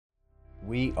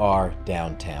We are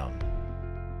downtown.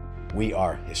 We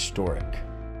are historic.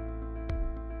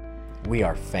 We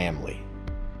are family.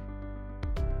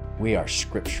 We are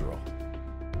scriptural.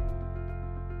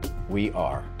 We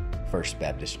are First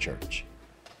Baptist Church.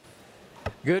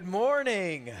 Good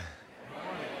morning.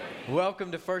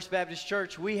 Welcome to First Baptist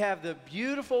Church. We have the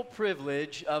beautiful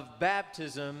privilege of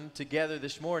baptism together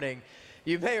this morning.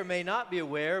 You may or may not be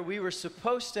aware, we were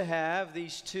supposed to have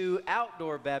these two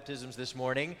outdoor baptisms this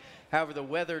morning. However, the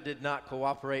weather did not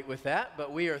cooperate with that,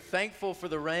 but we are thankful for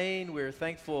the rain. We are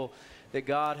thankful that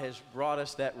God has brought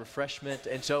us that refreshment,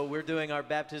 and so we're doing our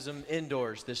baptism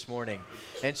indoors this morning.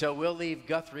 And so we'll leave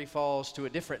Guthrie Falls to a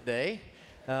different day,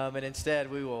 and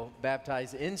instead we will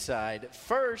baptize inside.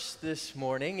 First this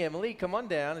morning, Emily, come on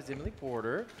down. It's Emily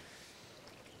Porter.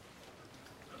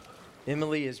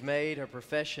 Emily has made her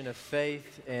profession of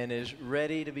faith and is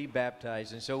ready to be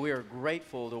baptized, and so we are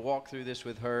grateful to walk through this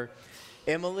with her.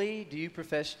 Emily, do you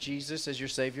profess Jesus as your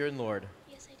Savior and Lord?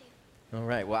 Yes, I do. All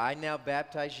right. Well, I now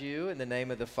baptize you in the name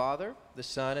of the Father, the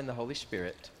Son, and the Holy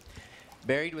Spirit,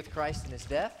 buried with Christ in his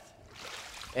death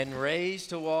and raised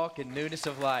to walk in newness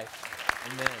of life.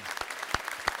 Amen.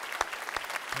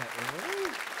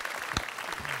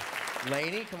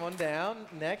 Lainey, come on down.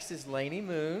 Next is Lainey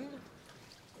Moon.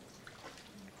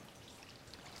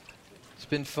 It's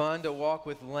been fun to walk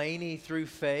with Lainey through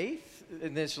faith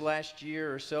in this last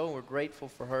year or so, and we're grateful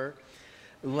for her.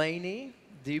 Lainey,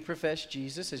 do you profess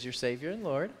Jesus as your Savior and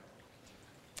Lord?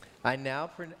 I now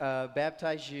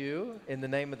baptize you in the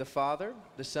name of the Father,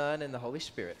 the Son, and the Holy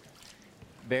Spirit,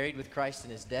 buried with Christ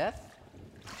in his death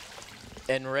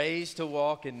and raised to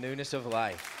walk in newness of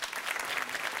life.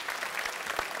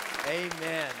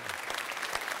 Amen.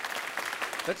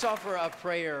 Let's offer a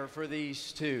prayer for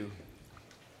these two.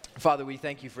 Father, we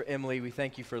thank you for Emily. We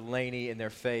thank you for Lainey and their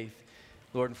faith,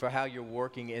 Lord, and for how you're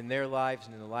working in their lives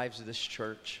and in the lives of this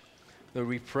church. Lord,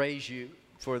 we praise you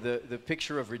for the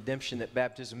picture of redemption that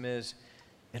baptism is,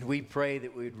 and we pray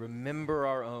that we would remember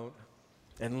our own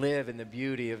and live in the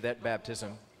beauty of that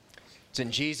baptism. It's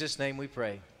in Jesus' name we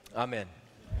pray. Amen.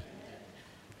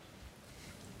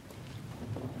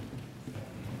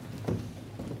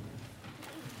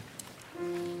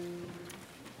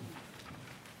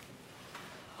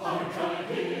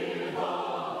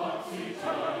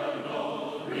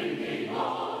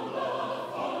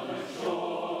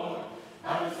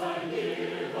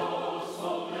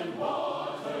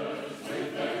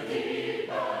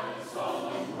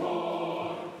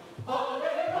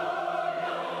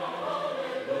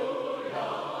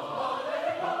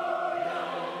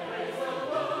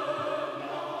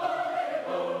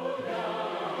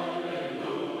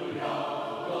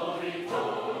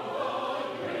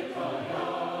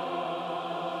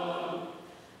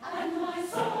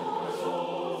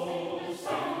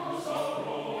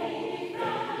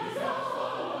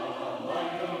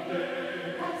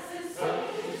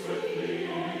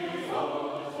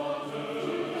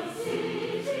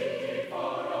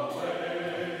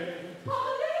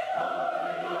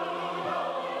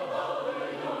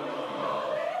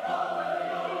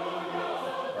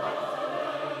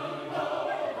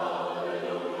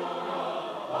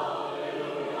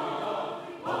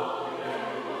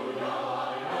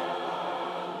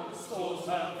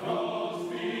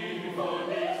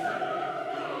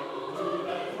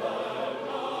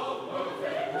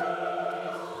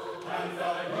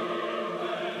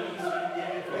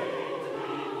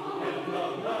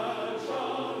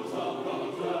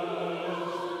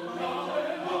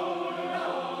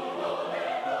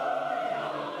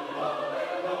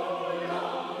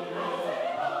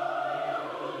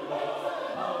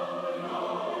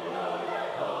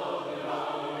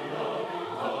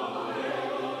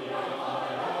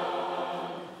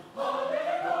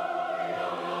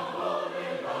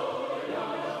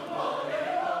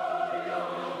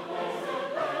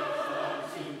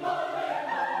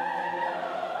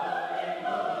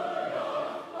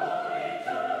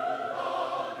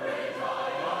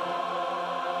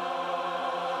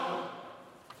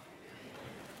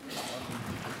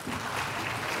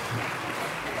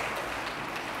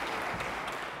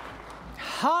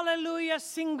 Hallelujah,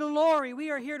 sing glory.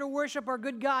 We are here to worship our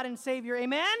good God and Savior.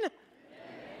 Amen? Amen?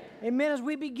 Amen. As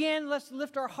we begin, let's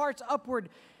lift our hearts upward.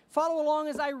 Follow along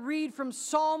as I read from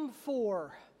Psalm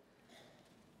 4.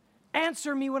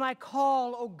 Answer me when I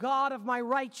call, O God of my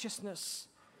righteousness.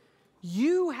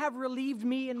 You have relieved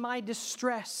me in my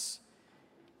distress.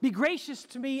 Be gracious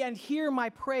to me and hear my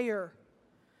prayer.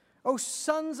 O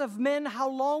sons of men, how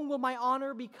long will my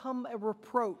honor become a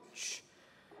reproach?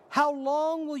 How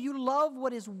long will you love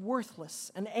what is worthless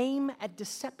and aim at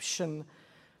deception?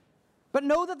 But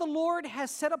know that the Lord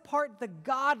has set apart the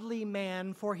godly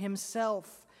man for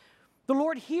himself. The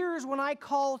Lord hears when I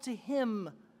call to him.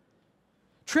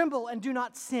 Tremble and do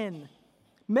not sin.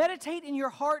 Meditate in your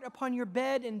heart upon your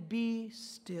bed and be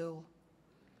still.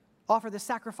 Offer the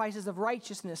sacrifices of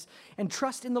righteousness and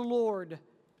trust in the Lord.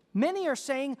 Many are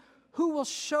saying, who will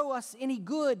show us any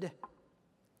good?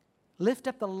 Lift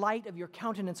up the light of your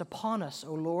countenance upon us,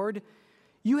 O Lord.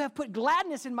 You have put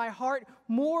gladness in my heart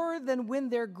more than when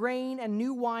their grain and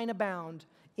new wine abound.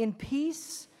 In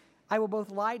peace I will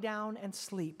both lie down and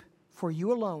sleep. For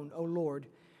you alone, O Lord,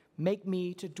 make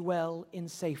me to dwell in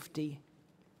safety.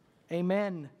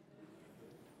 Amen.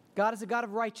 God is a God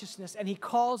of righteousness, and he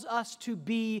calls us to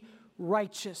be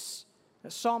righteous. The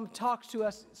Psalm talks to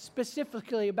us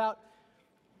specifically about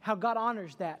how God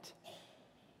honors that.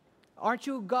 Aren't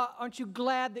you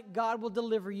glad that God will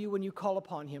deliver you when you call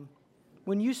upon him?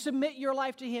 When you submit your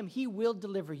life to him, he will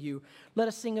deliver you. Let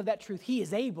us sing of that truth. He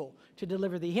is able to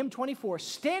deliver thee. Hymn 24,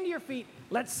 stand to your feet,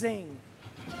 let's sing.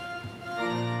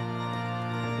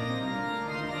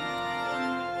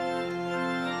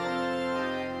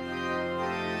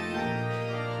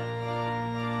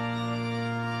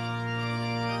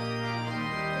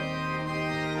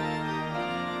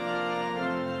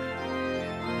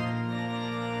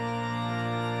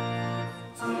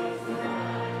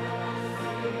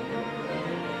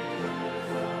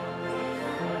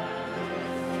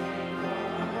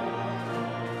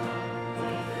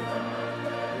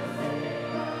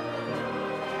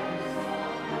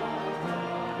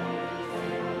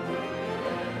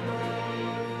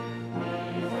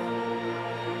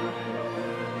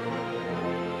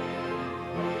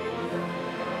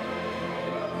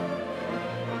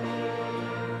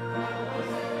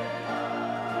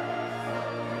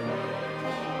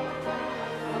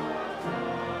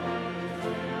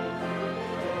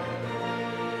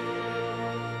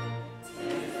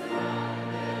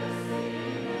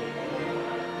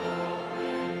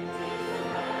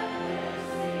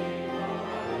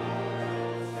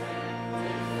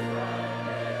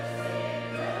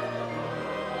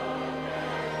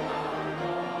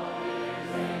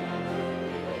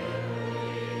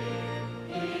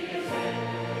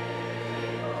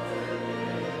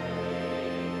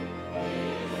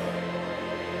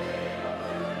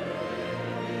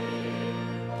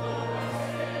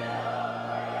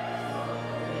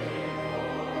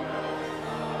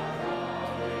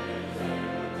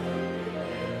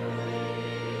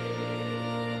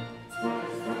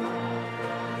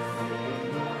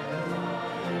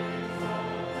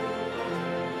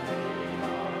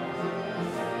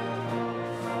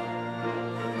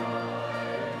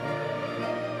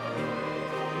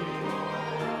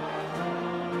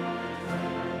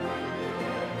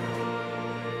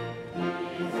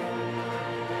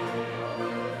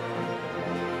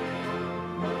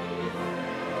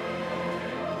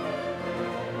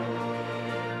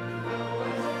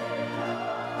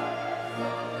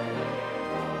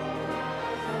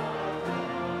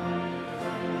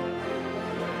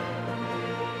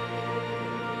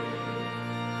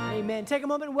 Amen. Take a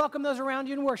moment and welcome those around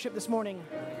you in worship this morning.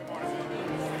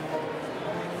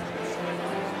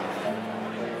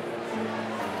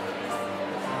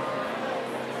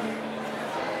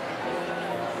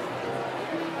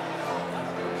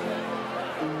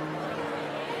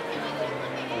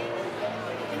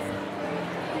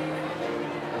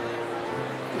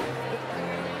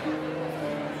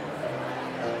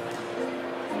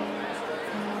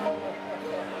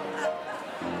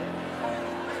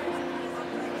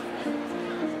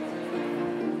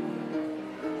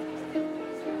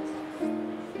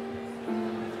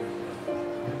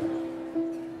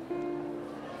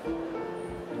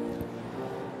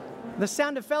 The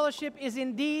sound of fellowship is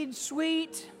indeed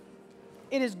sweet.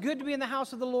 It is good to be in the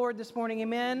house of the Lord this morning,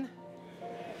 amen?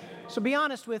 So be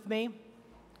honest with me.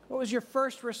 What was your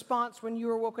first response when you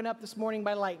were woken up this morning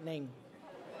by lightning?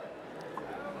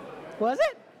 Was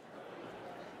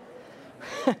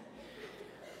it?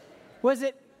 Was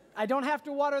it, I don't have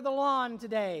to water the lawn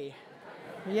today?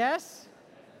 Yes?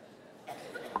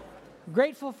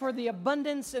 Grateful for the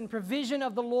abundance and provision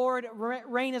of the Lord.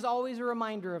 Rain is always a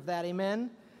reminder of that, amen?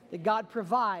 That God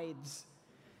provides.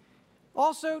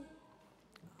 Also,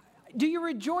 do you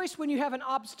rejoice when you have an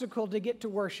obstacle to get to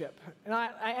worship? And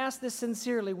I ask this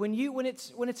sincerely. When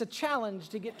it's a challenge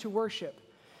to get to worship,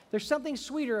 there's something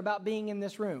sweeter about being in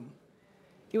this room.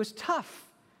 It was tough.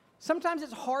 Sometimes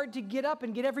it's hard to get up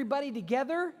and get everybody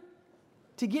together,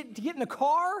 to get in the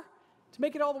car, to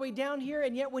make it all the way down here.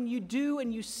 And yet when you do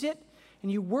and you sit and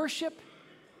you worship,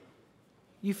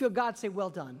 you feel God say, well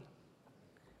done.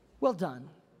 Well done.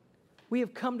 We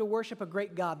have come to worship a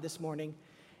great God this morning.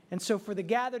 And so for the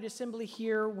gathered assembly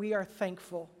here, we are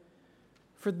thankful.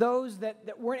 For those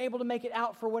that weren't able to make it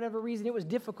out for whatever reason, it was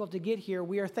difficult to get here,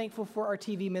 we are thankful for our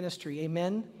TV ministry.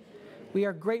 Amen? We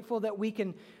are grateful that we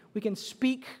can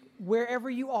speak wherever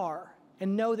you are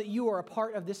and know that you are a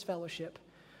part of this fellowship.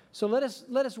 So let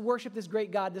us worship this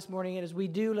great God this morning, and as we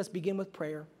do, let's begin with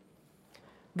prayer.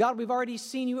 God, we've already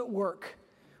seen you at work.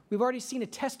 We've already seen a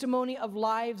testimony of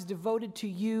lives devoted to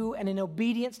you and in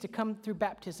obedience to come through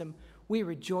baptism. We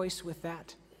rejoice with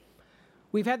that.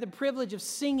 We've had the privilege of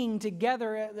singing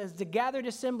together as the gathered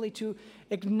assembly to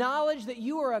acknowledge that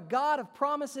you are a God of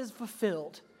promises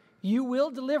fulfilled. You will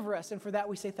deliver us, and for that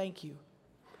we say thank you.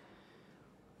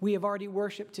 We have already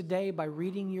worshiped today by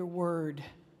reading your word,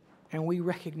 and we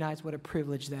recognize what a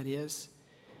privilege that is.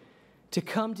 To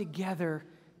come together,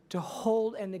 to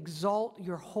hold and exalt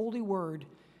your holy word,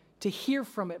 to hear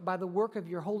from it by the work of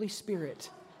your Holy Spirit,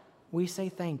 we say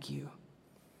thank you.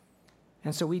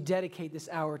 And so we dedicate this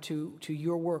hour to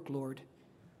your work, Lord.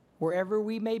 Wherever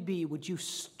we may be, would you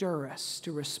stir us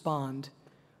to respond?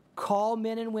 Call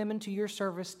men and women to your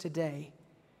service today.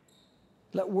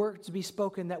 Let words be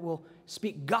spoken that will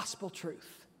speak gospel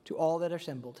truth to all that are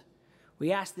assembled.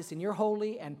 We ask this in your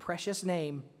holy and precious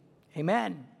name.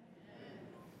 Amen.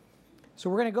 So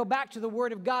we're going to go back to the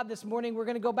Word of God this morning. We're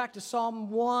going to go back to Psalm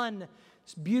 1,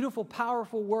 this beautiful,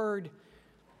 powerful word.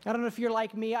 I don't know if you're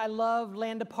like me. I love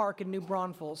Landa Park in New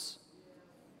Braunfels.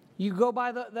 You go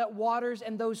by that waters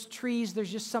and those trees,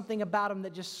 there's just something about them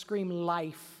that just scream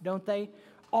life, don't they?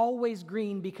 Always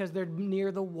green because they're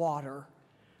near the water.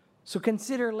 So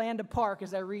consider Landa Park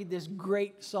as I read this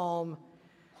great psalm.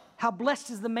 How blessed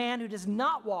is the man who does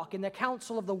not walk in the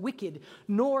counsel of the wicked,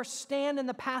 nor stand in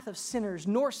the path of sinners,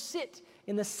 nor sit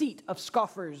in the seat of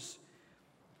scoffers.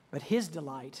 But his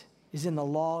delight is in the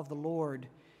law of the Lord,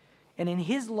 and in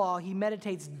his law he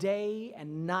meditates day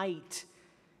and night.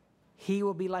 He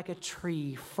will be like a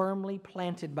tree firmly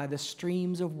planted by the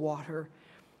streams of water,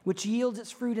 which yields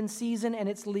its fruit in season, and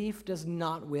its leaf does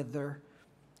not wither.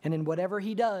 And in whatever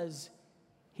he does,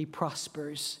 he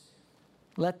prospers.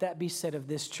 Let that be said of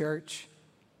this church.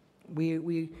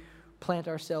 We plant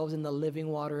ourselves in the living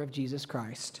water of Jesus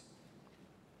Christ.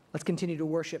 Let's continue to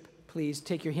worship. Please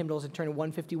take your hymnals and turn to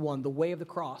 151. The way of the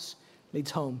cross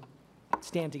leads home.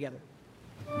 Stand together.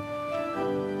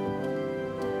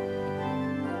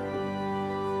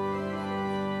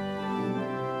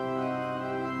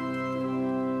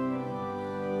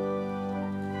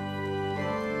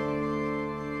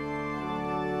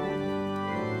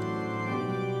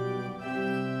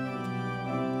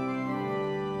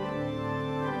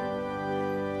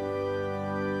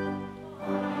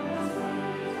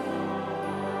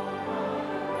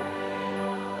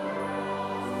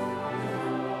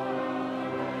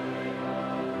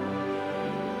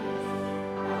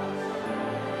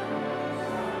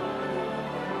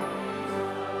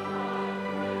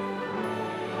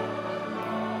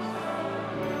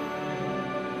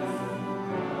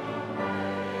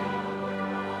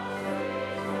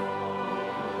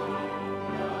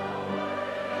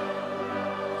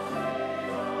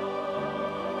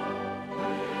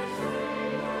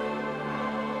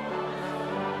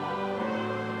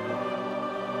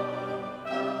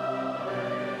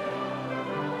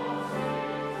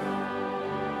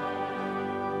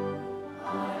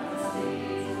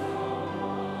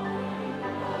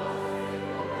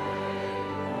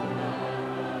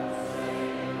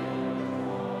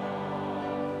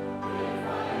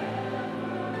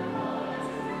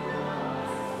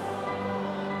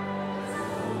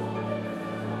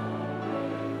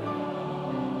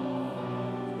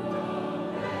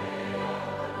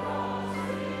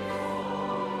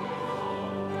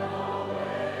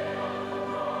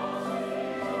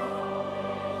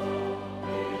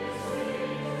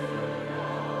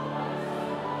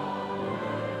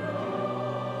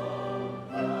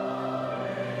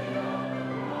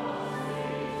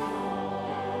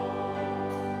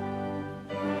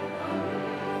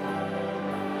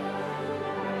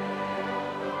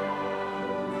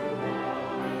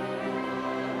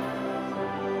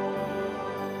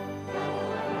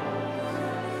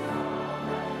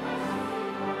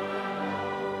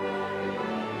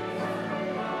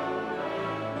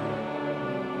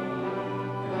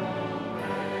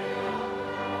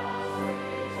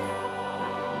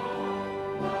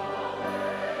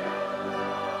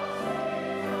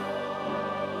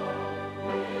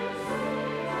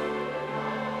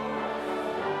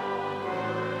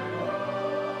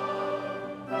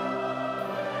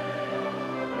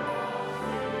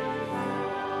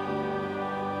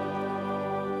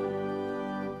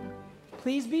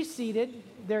 Please be seated.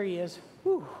 There he is.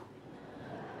 Whew.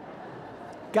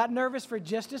 Got nervous for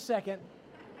just a second.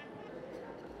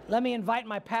 Let me invite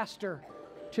my pastor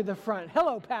to the front.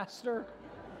 Hello, Pastor.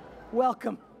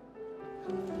 Welcome.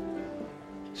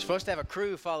 Supposed to have a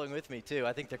crew following with me, too.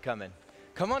 I think they're coming.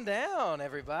 Come on down,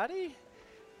 everybody.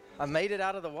 I made it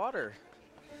out of the water.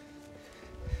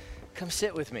 Come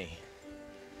sit with me.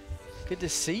 Good to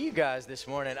see you guys this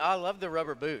morning. I love the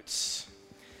rubber boots.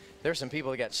 There were some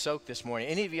people that got soaked this morning.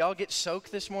 Any of y'all get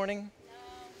soaked this morning?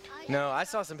 No, I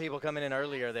saw some people coming in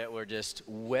earlier that were just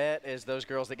wet as those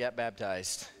girls that got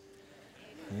baptized.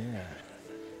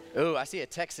 Yeah. Ooh, I see a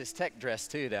Texas Tech dress,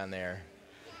 too, down there.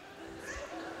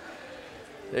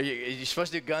 Are you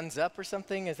supposed to do guns up or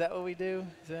something? Is that what we do?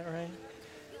 Is that right?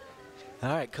 All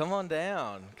right, come on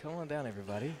down. Come on down,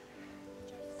 everybody.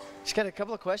 Just got a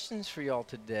couple of questions for y'all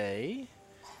today.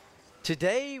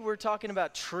 Today we're talking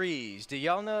about trees. Do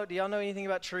y'all know anything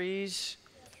about trees?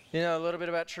 You know a little bit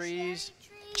about trees?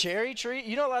 Cherry tree?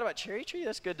 You know a lot about cherry tree?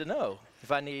 That's good to know.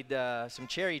 If I need some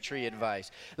cherry tree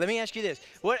advice. Let me ask you this.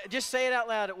 Just say it out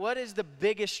loud. What is the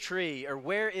biggest tree, or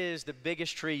where is the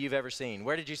biggest tree you've ever seen?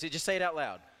 Where did you see? Just say it out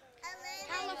loud.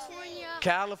 California.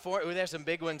 California. Ooh, there's some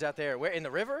big ones out there. Where, in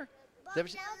the river?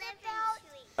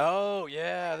 Oh,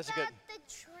 yeah, that's a good.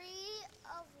 The tree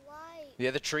of life.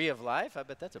 Yeah, the tree of life. I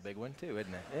bet that's a big one too,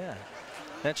 isn't it? Yeah,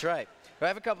 that's right. I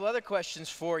have a couple other questions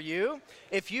for you.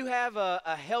 If you have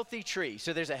a healthy tree,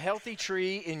 so there's a healthy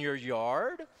tree in your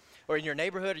yard or in your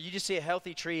neighborhood, or you just see a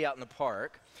healthy tree out in the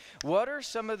park, what are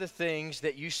some of the things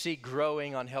that you see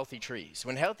growing on healthy trees?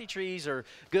 When healthy trees are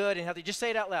good and healthy, just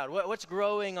say it out loud. What's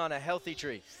growing on a healthy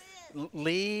tree?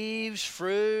 Leaves,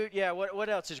 fruit, yeah, what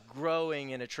else is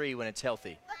growing in a tree when it's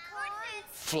healthy? Pecans.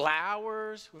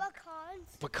 Flowers?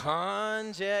 Pecans.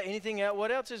 Pecans, yeah, anything else?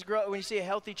 What else is growing when you see a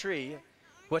healthy tree?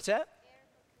 What's that?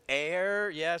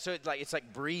 Air, yeah, so it's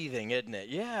like breathing, isn't it?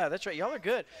 Yeah, that's right. Y'all are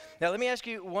good. Now, let me ask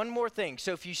you one more thing.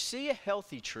 So if you see a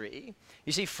healthy tree,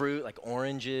 you see fruit like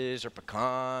oranges or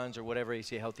pecans or whatever, you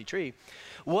see a healthy tree,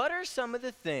 what are some of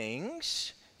the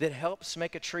things that helps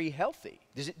make a tree healthy?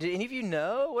 Do any of you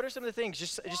know? What are some of the things?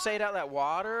 Just say it out loud.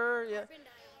 Water, yeah.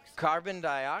 Carbon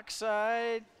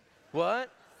dioxide. What?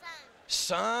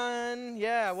 Sun,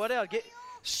 yeah. What else?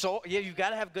 Yeah, you've got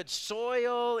to have good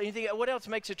soil. Anything? What else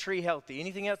makes a tree healthy?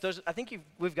 Anything else? I think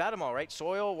we've got them all, right?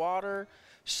 Soil, water,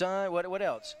 sun. What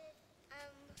else?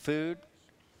 Food.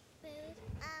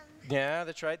 Yeah,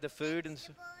 that's right. The food and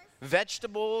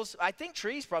vegetables. I think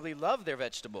trees probably love their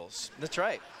vegetables. That's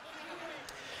right.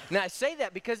 Now, I say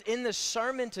that because in the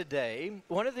sermon today,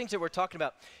 one of the things that we're talking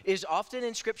about is often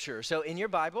in Scripture. So in your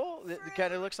Bible, it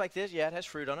kind of looks like this. Yeah, it has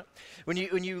fruit on it. When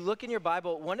you look in your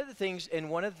Bible, one of the things and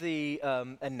one of the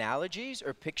analogies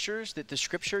or pictures that the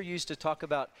Scripture used to talk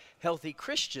about healthy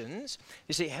Christians,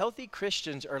 you see, healthy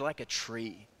Christians are like a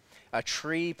tree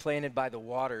planted by the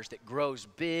waters that grows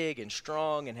big and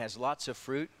strong and has lots of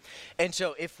fruit. And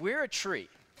so if we're a tree,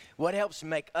 what helps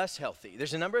make us healthy?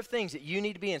 There's a number of things that you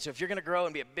need to be in. So if you're going to grow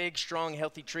and be a big, strong,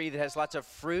 healthy tree that has lots of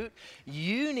fruit,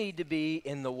 you need to be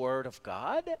in the Word of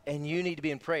God, and you need to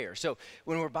be in prayer. So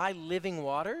when we're by living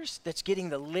waters, that's getting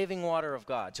the living water of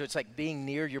God. So it's like being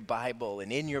near your Bible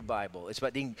and in your Bible. It's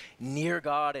about being near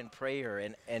God in prayer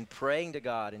and praying to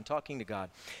God and talking to God.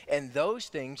 And those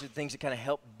things are the things that kind of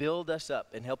help build us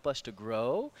up and help us to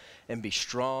grow and be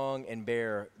strong and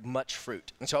bear much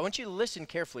fruit. And so I want you to listen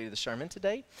carefully to the sermon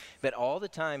today. But all the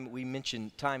time we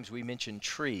mention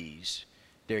trees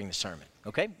during the sermon.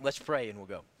 Okay? Let's pray and we'll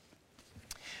go.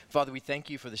 Father, we thank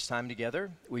you for this time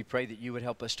together. We pray that you would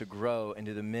help us to grow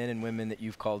into the men and women that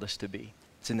you've called us to be.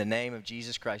 It's in the name of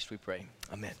Jesus Christ we pray.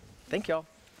 Amen. Thank y'all.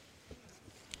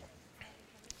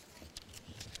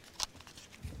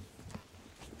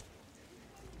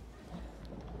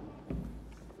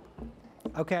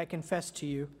 Okay, I confess to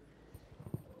you,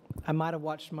 I might have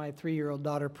watched my 3-year-old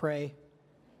daughter pray.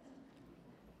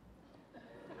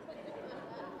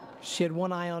 She had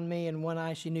one eye on me and one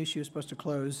eye she knew she was supposed to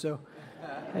close, so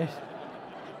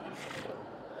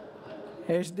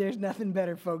there's nothing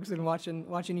better, folks, than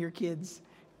watching your kids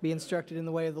be instructed in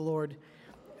the way of the Lord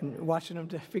and watching them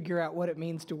to figure out what it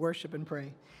means to worship and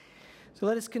pray. So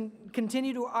let us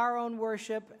continue to our own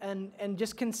worship and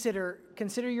just consider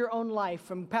your own life.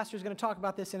 And Pastor's going to talk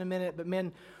about this in a minute, but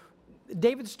men,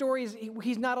 David's story is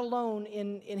he's not alone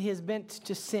in his bent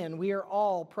to sin. We are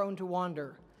all prone to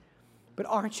wander. But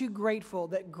aren't you grateful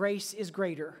that grace is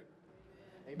greater?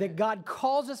 Amen. That God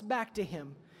calls us back to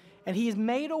Him. And He has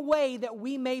made a way that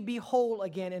we may be whole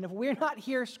again. And if we're not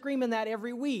here screaming that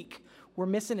every week, we're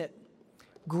missing it.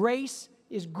 Grace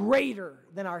is greater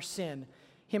than our sin.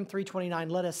 Hymn 329,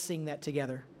 let us sing that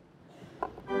together.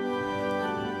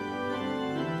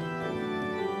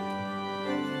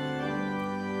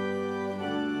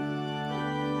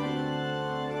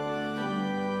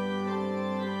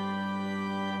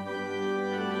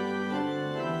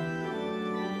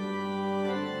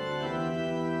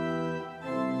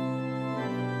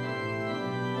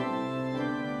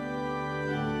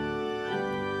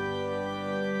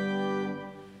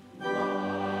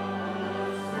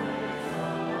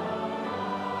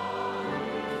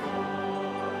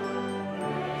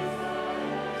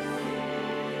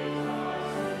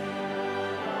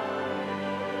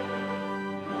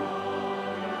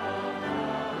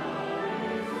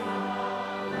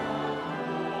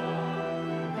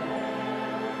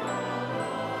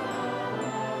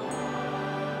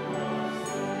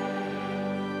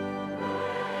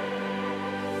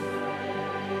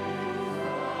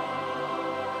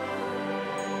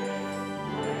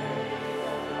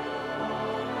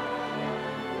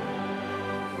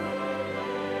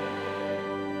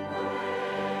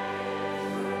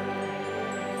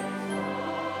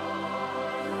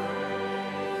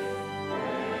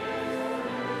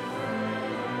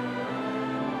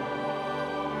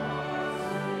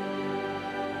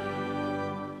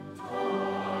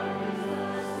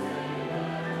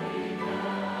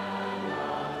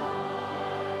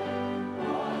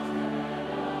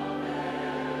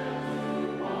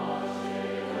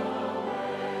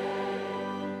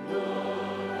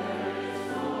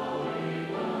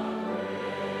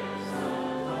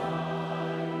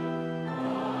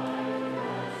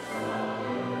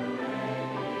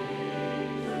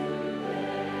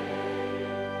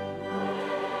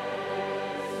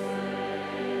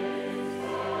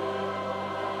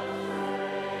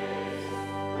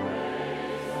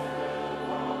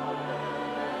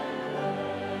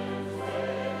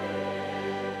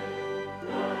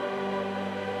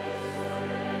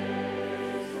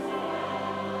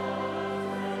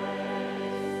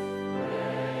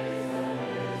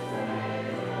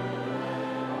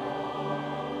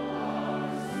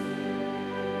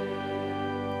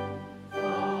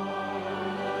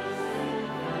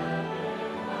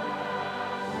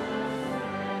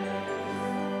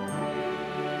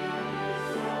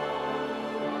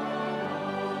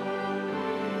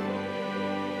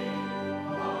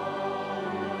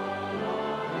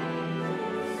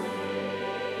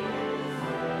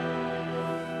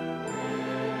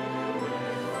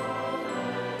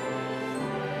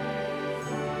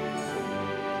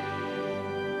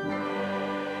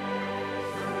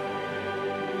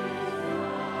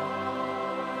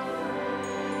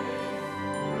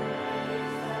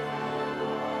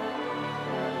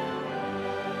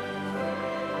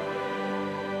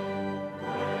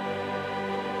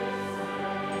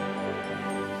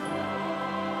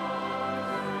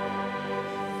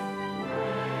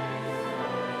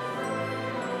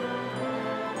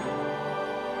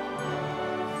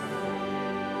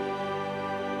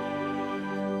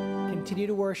 continue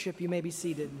to worship, you may be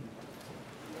seated.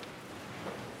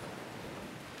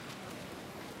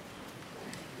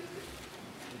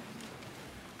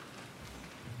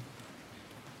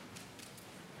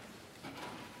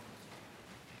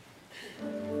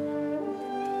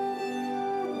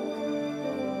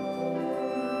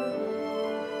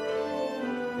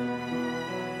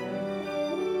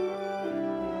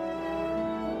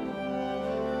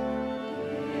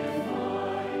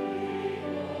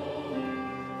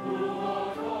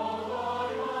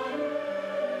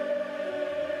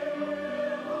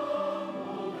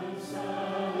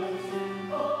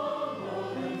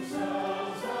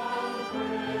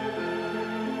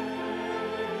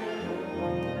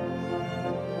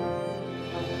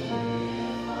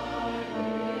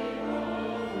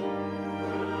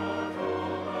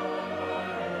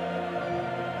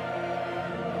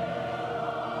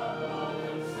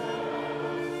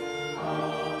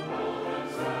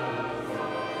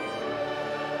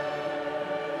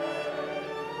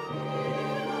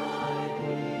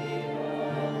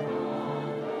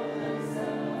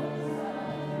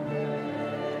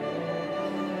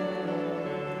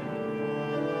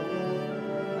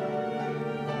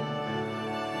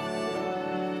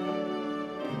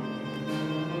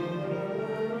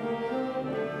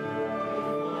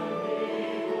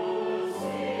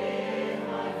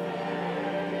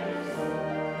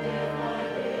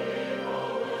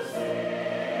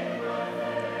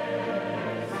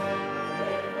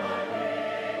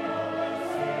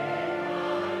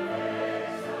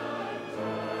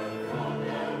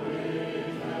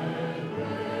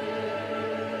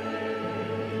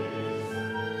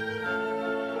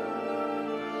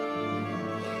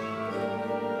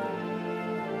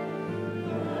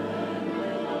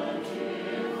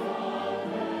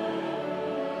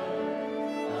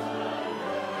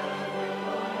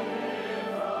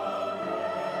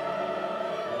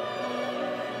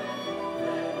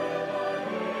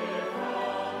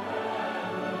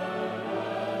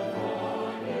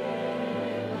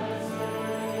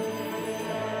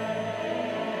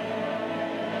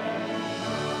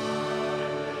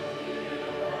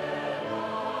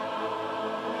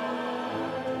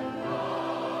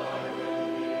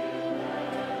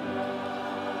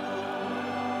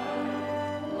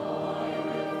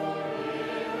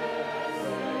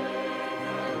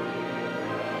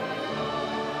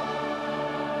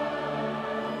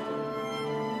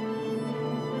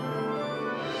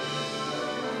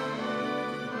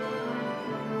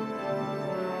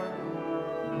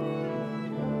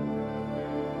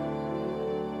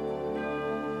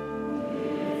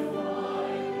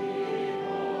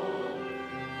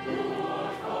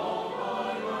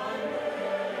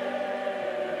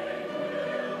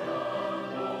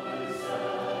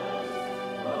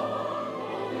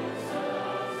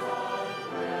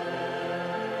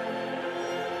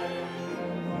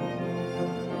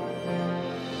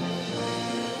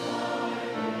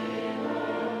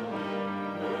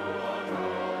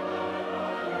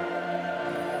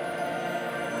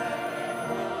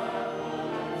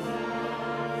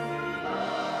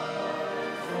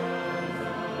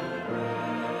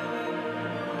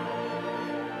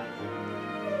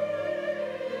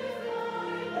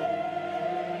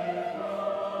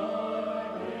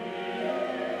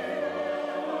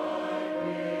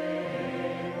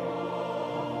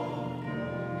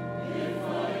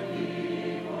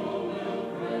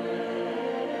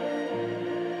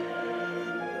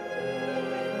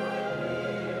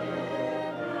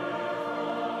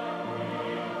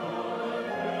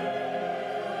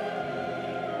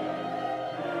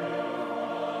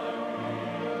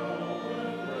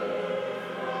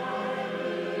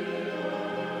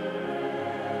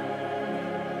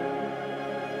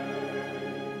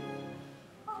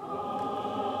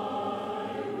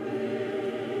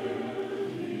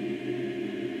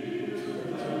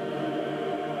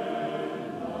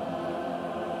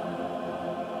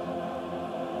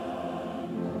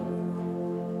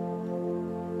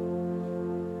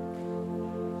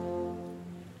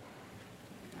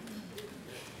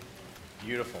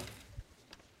 Beautiful.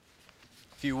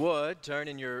 If you would, turn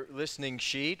in your listening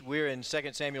sheet. We're in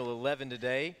 2 Samuel 11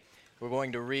 today. We're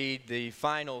going to read the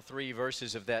final 3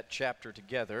 verses of that chapter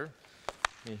together.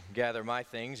 Let me gather my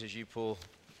things as you pull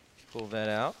that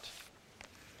out.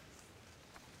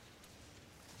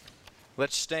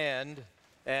 Let's stand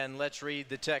and let's read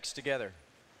the text together.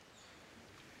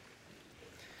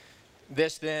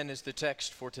 This then is the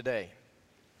text for today.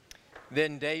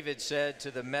 Then David said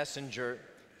to the messenger,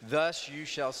 "Thus you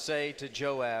shall say to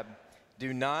Joab,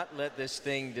 do not let this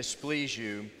thing displease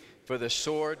you, for the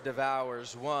sword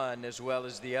devours one as well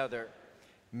as the other.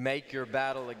 Make your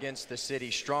battle against the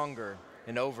city stronger,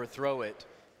 and overthrow it,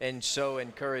 and so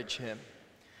encourage him.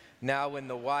 Now when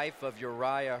the wife of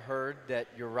Uriah heard that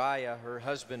Uriah, her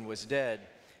husband, was dead,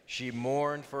 she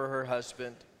mourned for her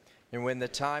husband. And when the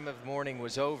time of mourning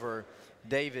was over,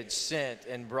 David sent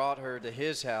and brought her to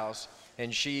his house,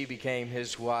 and she became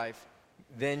his wife.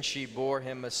 Then she bore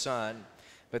him a son.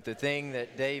 But the thing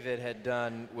that David had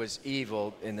done was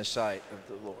evil in the sight of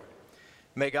the Lord.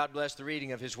 May God bless the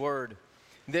reading of his word.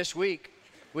 This week,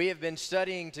 we have been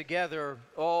studying together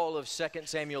all of 2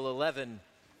 Samuel 11.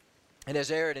 And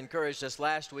as Aaron encouraged us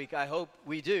last week, I hope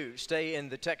we do stay in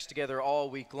the text together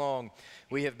all week long.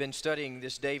 We have been studying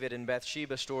this David and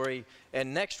Bathsheba story,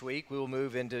 and next week we will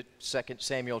move into 2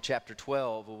 Samuel chapter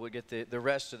 12, where we'll get the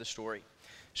rest of the story.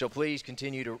 So please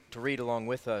continue to read along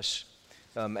with us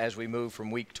as we move from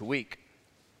week to week.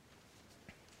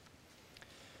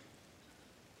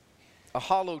 A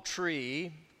hollow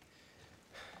tree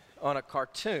on a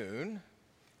cartoon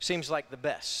seems like the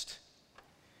best.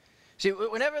 See,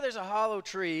 whenever there's a hollow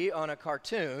tree on a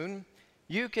cartoon,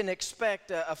 you can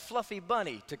expect a fluffy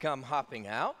bunny to come hopping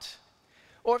out.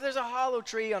 Or if there's a hollow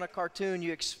tree on a cartoon,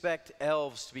 you expect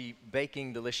elves to be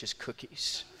baking delicious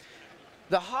cookies.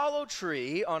 The hollow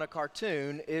tree on a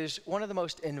cartoon is one of the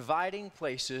most inviting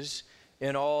places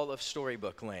in all of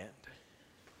storybook land.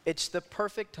 It's the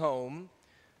perfect home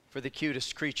for the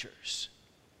cutest creatures.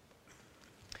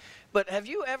 But have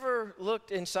you ever looked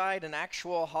inside an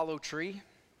actual hollow tree?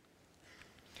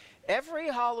 Every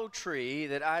hollow tree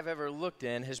that I've ever looked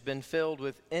in has been filled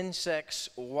with insects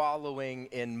wallowing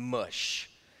in mush.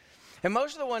 And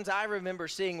most of the ones I remember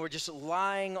seeing were just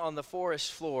lying on the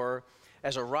forest floor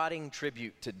as a rotting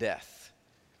tribute to death.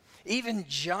 Even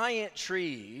giant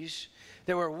trees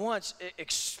that were once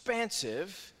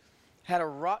expansive had a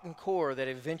rotten core that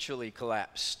eventually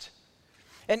collapsed.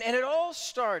 And it all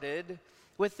started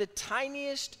with the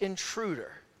tiniest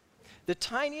intruder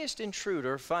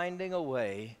finding a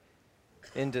way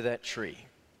into that tree.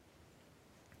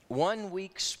 One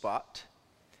weak spot,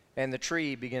 and the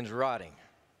tree begins rotting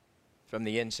from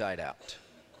the inside out.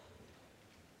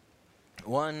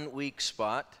 One weak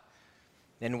spot,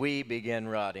 and we begin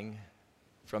rotting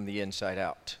from the inside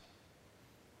out.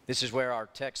 This is where our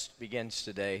text begins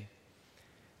today.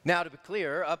 Now, to be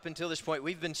clear, up until this point,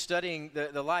 we've been studying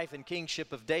the life and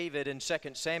kingship of David in 2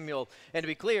 Samuel. And to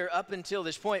be clear, up until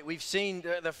this point, we've seen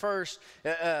the first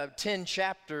 10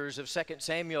 chapters of 2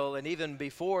 Samuel. And even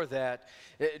before that,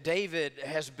 David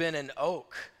has been an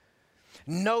oak.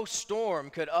 No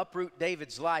storm could uproot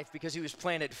David's life because he was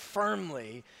planted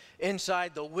firmly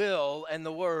inside the will and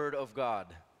the word of God.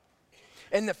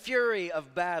 In the fury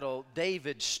of battle,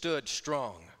 David stood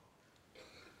strong.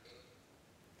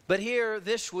 But here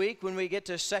this week, when we get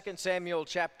to 2 Samuel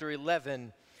chapter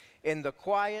 11, in the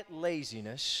quiet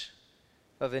laziness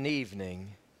of an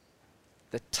evening,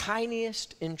 the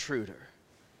tiniest intruder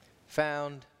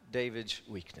found David's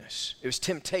weakness. It was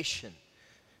temptation.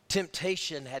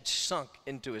 Temptation had sunk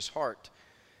into his heart,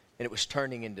 and it was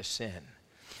turning into sin.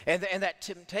 And that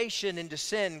temptation into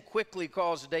sin quickly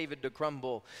caused David to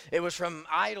crumble. It was from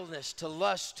idleness to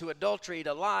lust to adultery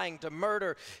to lying to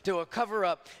murder to a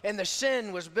cover-up. And the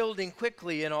sin was building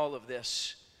quickly in all of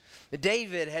this.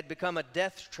 David had become a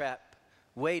death trap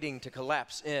waiting to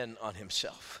collapse in on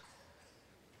himself.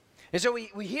 And so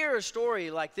we hear a story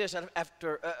like this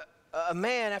after a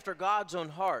man after God's own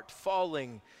heart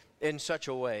falling in such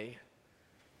a way.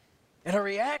 And our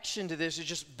reaction to this is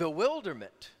just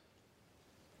bewilderment.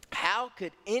 How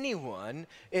could anyone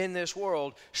in this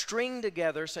world string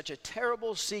together such a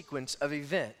terrible sequence of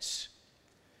events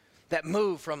that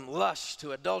move from lust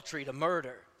to adultery to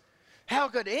murder? How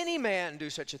could any man do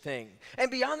such a thing? And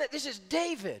beyond that, this is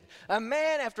David, a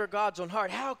man after God's own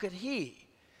heart. How could he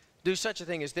do such a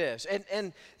thing as this?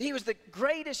 And he was the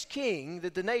greatest king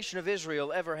that the nation of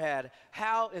Israel ever had.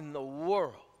 How in the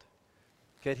world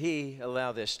could he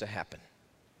allow this to happen?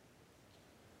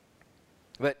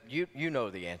 But you know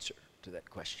the answer to that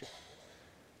question.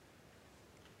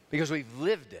 Because we've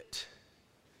lived it.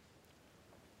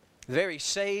 The very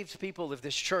saved people of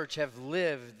this church have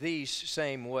lived these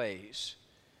same ways.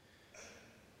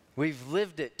 We've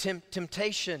lived it.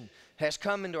 Temptation has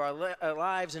come into our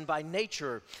lives, and by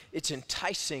nature, it's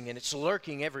enticing and it's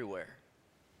lurking everywhere.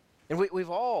 And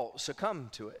we've all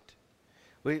succumbed to it.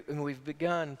 We've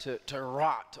begun to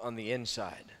rot on the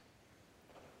inside.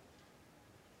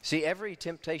 See, every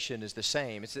temptation is the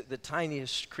same. It's the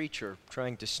tiniest creature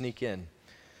trying to sneak in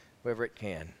wherever it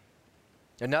can.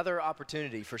 Another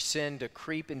opportunity for sin to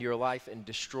creep into your life and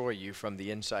destroy you from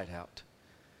the inside out.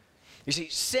 You see,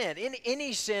 sin,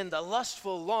 any sin, the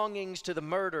lustful longings to the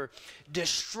murder,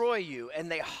 destroy you,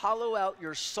 and they hollow out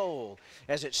your soul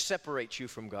as it separates you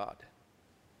from God.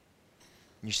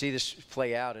 You see this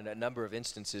play out in a number of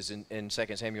instances in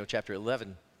 2 Samuel chapter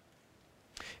 11.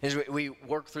 As we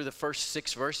work through the first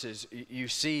 6 verses, you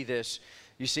see this.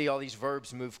 You see all these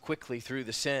verbs move quickly through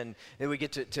the sin. Then we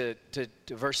get to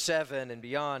verse 7 and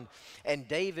beyond, and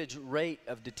David's rate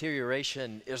of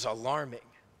deterioration is alarming.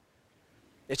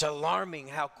 It's alarming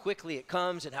how quickly it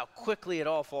comes and how quickly it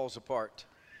all falls apart.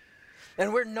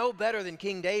 And we're no better than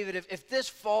King David. If this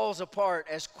falls apart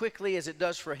as quickly as it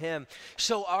does for him,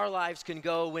 so our lives can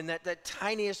go when that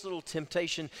tiniest little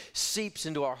temptation seeps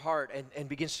into our heart and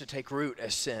begins to take root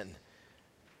as sin.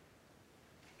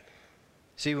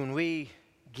 See, when we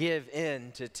give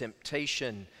in to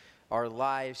temptation, our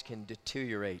lives can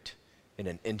deteriorate in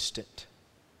an instant.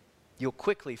 You'll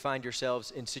quickly find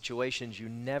yourselves in situations you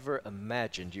never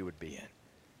imagined you would be in.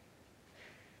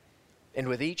 And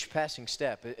with each passing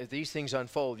step, as these things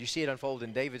unfold, you see it unfold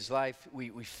in David's life, we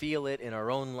feel it in our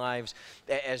own lives.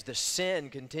 As the sin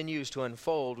continues to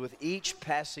unfold, with each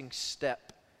passing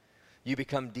step, you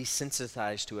become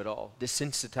desensitized to it all,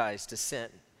 desensitized to sin.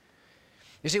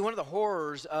 You see, one of the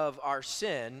horrors of our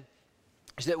sin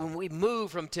is that when we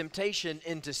move from temptation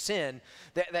into sin,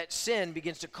 that sin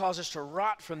begins to cause us to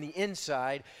rot from the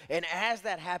inside, and as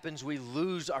that happens, we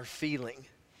lose our feeling.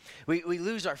 We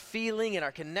lose our feeling and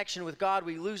our connection with God.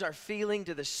 We lose our feeling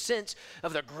to the sense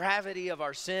of the gravity of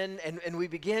our sin, and we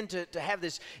begin to have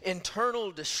this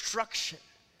internal destruction.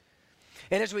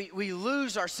 And as we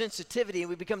lose our sensitivity and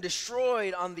we become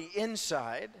destroyed on the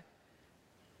inside,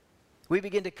 we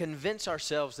begin to convince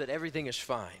ourselves that everything is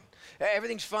fine.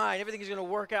 Everything's fine. Everything's going to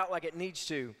work out like it needs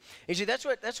to. You see, that's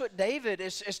what David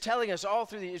is telling us all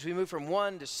through as we move from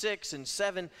 1 to 6 and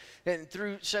 7 and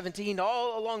through 17.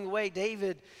 All along the way,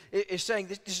 David is saying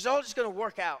this is all just going to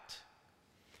work out.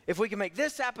 If we can make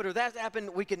this happen or that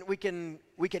happen, we can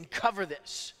cover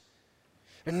this,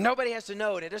 and nobody has to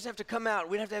know it. It doesn't have to come out.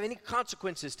 We don't have to have any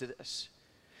consequences to this.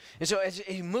 And so, as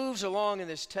he moves along in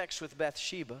this text with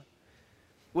Bathsheba,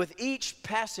 with each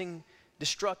passing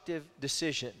destructive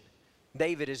decision,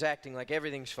 David is acting like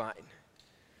everything's fine,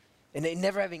 and they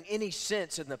never having any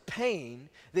sense of the pain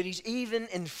that he's even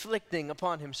inflicting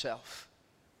upon himself.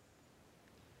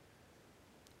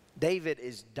 David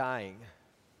is dying,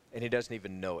 and he doesn't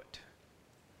even know it.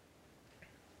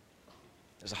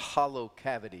 There's a hollow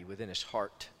cavity within his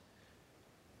heart,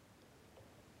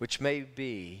 which may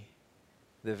be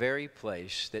the very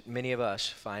place that many of us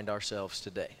find ourselves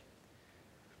today,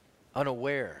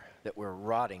 unaware that we're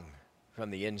rotting from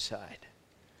the inside,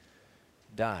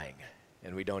 dying,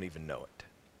 and we don't even know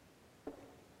it.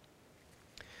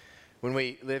 When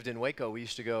we lived in Waco, we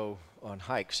used to go on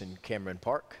hikes in Cameron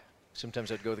Park.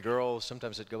 Sometimes I'd go with the girls,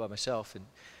 sometimes I'd go by myself, and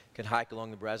could hike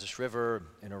along the Brazos River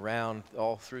and around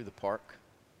all through the park.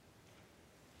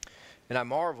 And I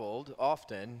marveled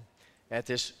often at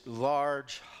this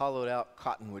large, hollowed-out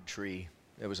cottonwood tree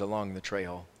that was along the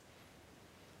trail.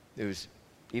 It was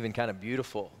even kind of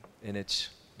beautiful in its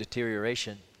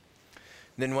deterioration.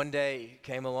 And then one day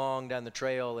came along down the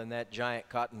trail, and that giant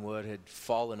cottonwood had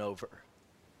fallen over,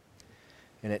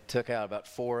 and it took out about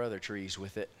 4 other trees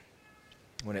with it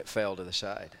when it fell to the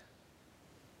side.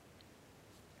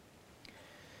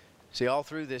 See, all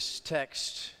through this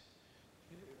text,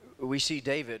 we see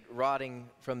David rotting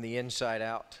from the inside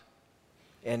out,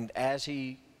 and as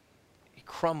he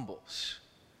crumbles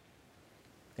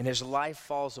and his life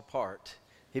falls apart,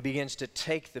 he begins to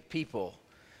take the people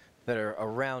that are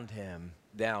around him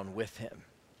down with him.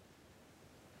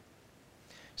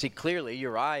 See, clearly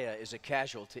Uriah is a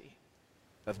casualty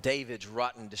of David's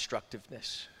rotten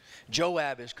destructiveness.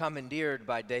 Joab is commandeered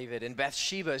by David, and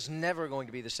Bathsheba is never going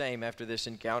to be the same after this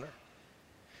encounter.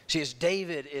 See, as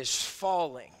David is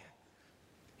falling,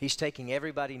 he's taking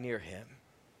everybody near him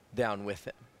down with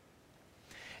him.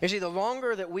 You see, the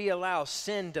longer that we allow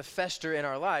sin to fester in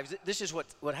our lives, this is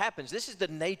what happens. This is the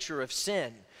nature of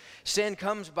sin. Sin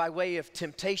comes by way of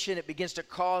temptation. It begins to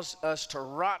cause us to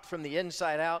rot from the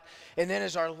inside out. And then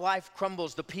as our life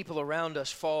crumbles, the people around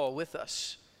us fall with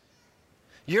us.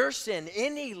 Your sin,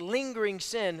 any lingering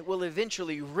sin, will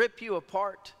eventually rip you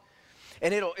apart.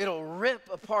 And it'll rip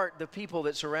apart the people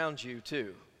that surround you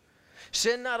too.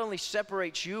 Sin not only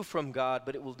separates you from God,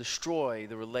 but it will destroy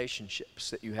the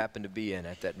relationships that you happen to be in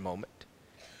at that moment.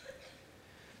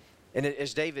 And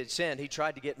as David sinned, he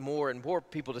tried to get more and more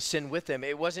people to sin with him.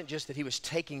 It wasn't just that he was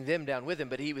taking them down with him,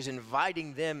 but he was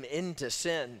inviting them into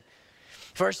sin.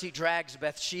 First, he drags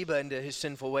Bathsheba into his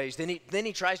sinful ways. Then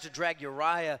he tries to drag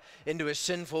Uriah into his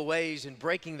sinful ways and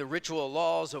breaking the ritual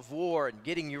laws of war and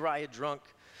getting Uriah drunk.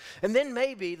 And then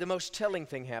maybe the most telling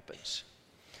thing happens.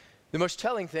 The most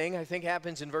telling thing, I think,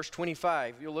 happens in verse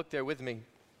 25. You'll look there with me.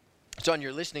 It's on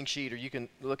your listening sheet, or you can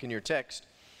look in your text.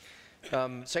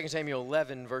 2 Samuel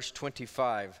 11, verse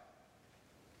 25.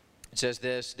 It says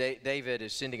this, David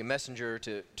is sending a messenger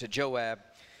to Joab.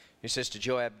 He says to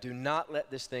Joab, do not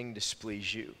let this thing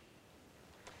displease you.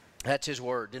 That's his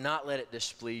word. Do not let it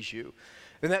displease you.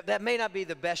 And that may not be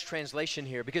the best translation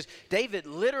here, because David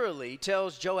literally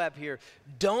tells Joab here,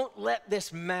 don't let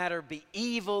this matter be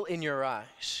evil in your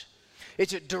eyes.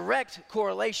 It's a direct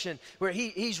correlation where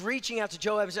he's reaching out to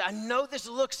Joab and says, I know this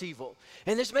looks evil,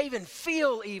 and this may even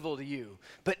feel evil to you,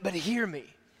 but hear me.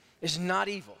 It's not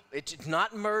evil. It's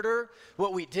not murder.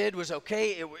 What we did was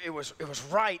okay. It was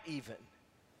right even.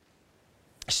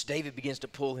 So David begins to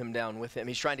pull him down with him.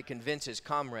 He's trying to convince his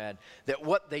comrade that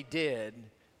what they did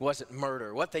wasn't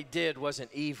murder. What they did wasn't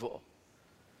evil.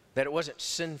 That it wasn't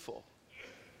sinful.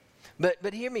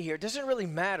 But hear me here. It doesn't really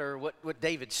matter what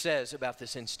David says about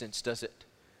this instance, does it?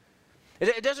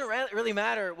 It doesn't really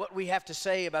matter what we have to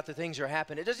say about the things that are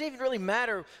happening. It doesn't even really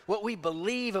matter what we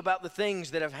believe about the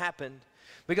things that have happened,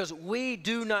 because we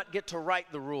do not get to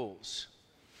write the rules.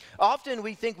 Often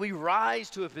we think we rise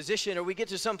to a position, or we get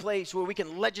to some place where we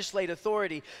can legislate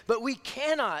authority, but we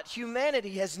cannot.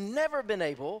 Humanity has never been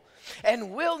able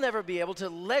and will never be able to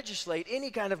legislate any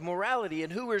kind of morality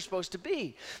and who we're supposed to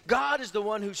be. God is the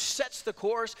one who sets the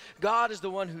course. God is the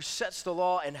one who sets the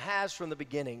law and has from the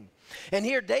beginning. And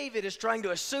here David is trying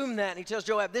to assume that, and he tells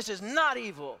Joab, this is not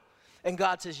evil. And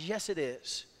God says, yes, it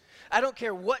is. I don't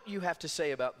care what you have to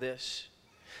say about this.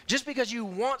 Just because you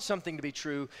want something to be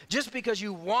true, just because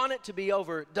you want it to be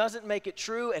over, doesn't make it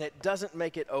true, and it doesn't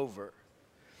make it over.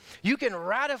 You can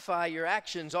ratify your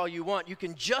actions all you want. You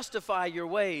can justify your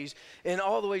ways in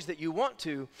all the ways that you want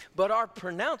to, but our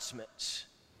pronouncements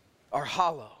are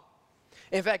hollow.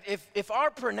 In fact, if our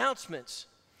pronouncements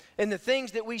and the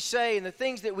things that we say and the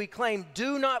things that we claim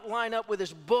do not line up with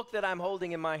this book that I'm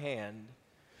holding in my hand,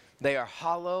 they are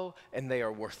hollow and they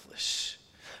are worthless.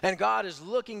 And God is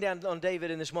looking down on David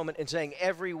in this moment and saying,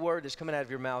 every word that's coming out of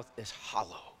your mouth is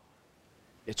hollow.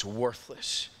 It's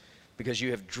worthless, because you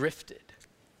have drifted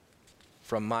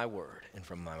from my word and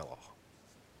from my law.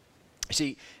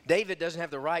 See, David doesn't have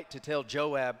the right to tell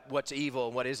Joab what's evil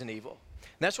and what isn't evil.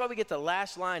 And that's why we get the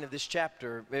last line of this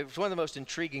chapter. It's one of the most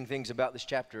intriguing things about this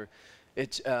chapter.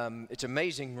 It's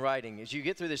amazing writing. As you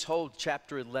get through this whole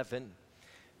chapter 11,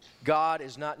 God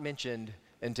is not mentioned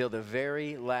until the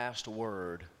very last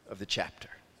word of the chapter.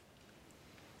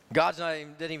 God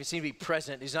doesn't even seem to be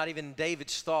present. He's not even in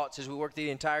David's thoughts as we work through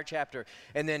the entire chapter.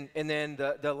 And then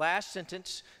the last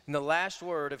sentence and the last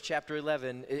word of chapter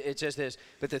 11, it says this,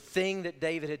 but the thing that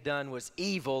David had done was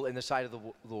evil in the sight of the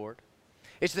Lord.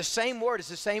 It's the same word, it's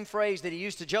the same phrase that he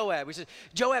used to Joab. He says,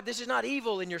 Joab, this is not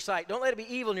evil in your sight. Don't let it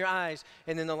be evil in your eyes.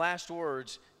 And then the last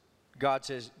words, God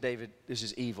says, David, this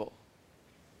is evil.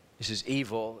 This is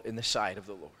evil in the sight of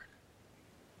the Lord.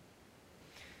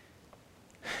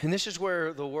 And this is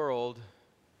where the world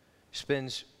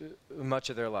spends much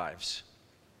of their lives.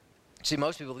 See,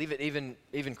 most people leave it,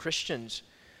 even Christians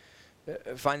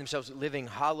find themselves living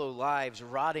hollow lives,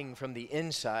 rotting from the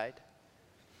inside,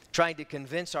 trying to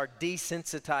convince our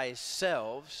desensitized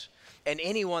selves and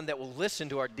anyone that will listen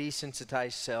to our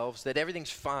desensitized selves that everything's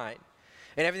fine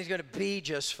and everything's going to be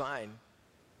just fine.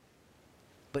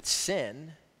 But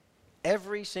sin,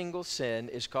 every single sin,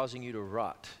 is causing you to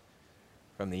rot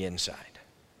from the inside.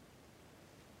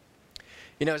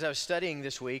 You know, as I was studying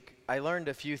this week, I learned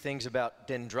a few things about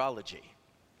dendrology,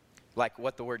 like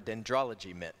what the word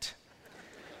dendrology meant.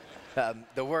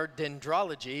 The word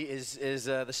dendrology is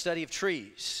the study of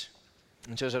trees.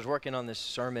 And so as I was working on this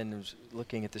sermon, I was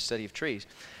looking at the study of trees,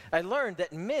 I learned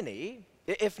that many,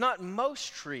 if not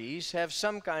most trees, have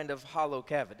some kind of hollow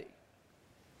cavity.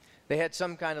 They had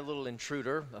some kind of little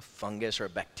intruder, a fungus or a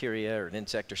bacteria or an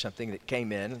insect or something that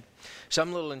came in.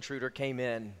 Some little intruder came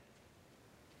in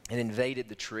and invaded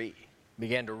the tree,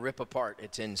 began to rip apart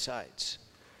its insides.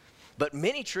 But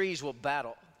many trees will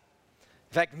battle.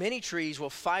 In fact, many trees will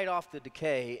fight off the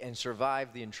decay and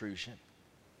survive the intrusion.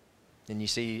 And you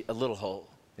see a little hole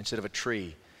instead of a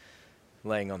tree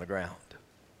laying on the ground.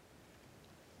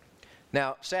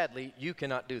 Now, sadly, you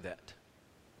cannot do that.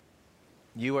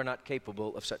 You are not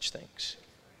capable of such things.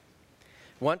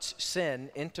 Once sin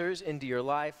enters into your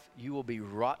life, you will be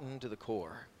rotten to the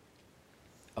core,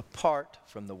 apart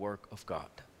from the work of God.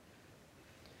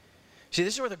 See,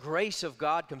 this is where the grace of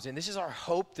God comes in. This is our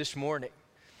hope this morning.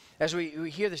 As we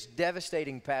hear this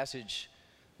devastating passage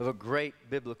of a great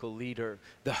biblical leader.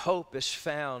 The hope is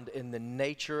found in the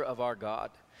nature of our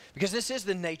God. Because this is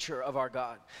the nature of our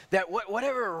God. That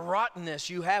whatever rottenness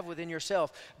you have within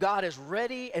yourself, God is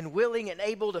ready and willing and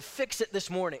able to fix it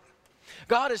this morning.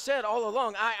 God has said all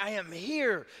along, I am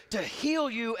here to heal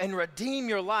you and redeem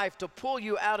your life, to pull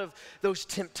you out of those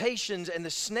temptations and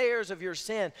the snares of your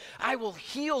sin. I will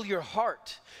heal your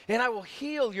heart and I will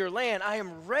heal your land. I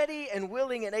am ready and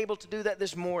willing and able to do that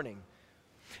this morning.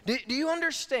 Do you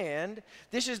understand?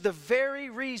 This is the very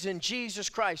reason Jesus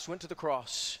Christ went to the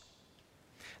cross.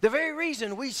 The very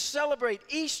reason we celebrate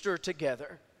Easter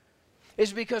together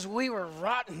is because we were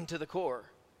rotten to the core.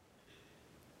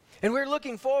 And we're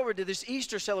looking forward to this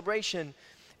Easter celebration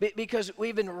because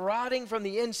we've been rotting from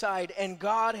the inside, and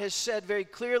God has said very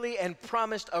clearly and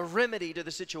promised a remedy to the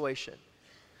situation.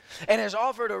 And has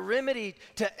offered a remedy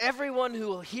to everyone who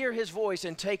will hear his voice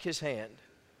and take his hand.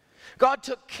 God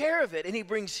took care of it, and he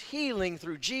brings healing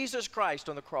through Jesus Christ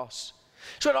on the cross.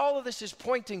 So what all of this is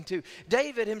pointing to,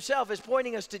 David himself is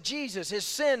pointing us to Jesus, his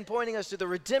sin pointing us to the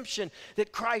redemption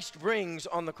that Christ brings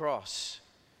on the cross.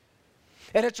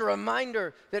 And it's a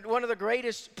reminder that one of the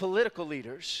greatest political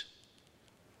leaders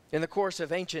in the course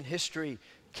of ancient history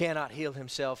cannot heal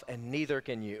himself, and neither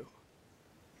can you.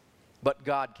 But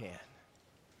God can,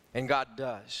 and God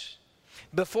does.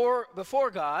 Before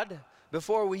God,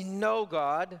 before we know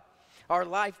God, our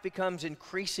life becomes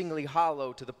increasingly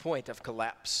hollow to the point of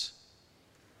collapse.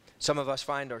 Some of us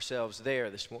find ourselves there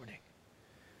this morning.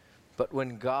 But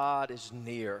when God is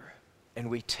near and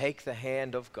we take the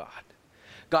hand of God,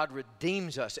 God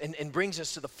redeems us and brings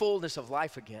us to the fullness of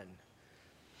life again.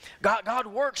 God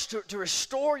works to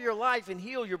restore your life and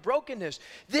heal your brokenness.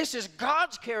 This is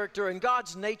God's character, and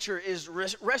God's nature is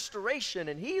restoration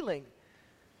and healing.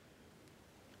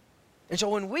 And so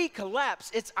when we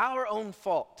collapse, it's our own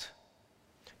fault.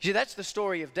 You see, that's the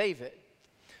story of David.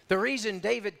 The reason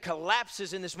David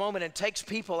collapses in this moment and takes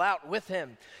people out with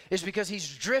him is because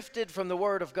he's drifted from the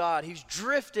Word of God. He's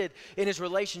drifted in his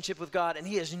relationship with God, and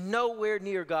he is nowhere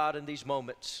near God in these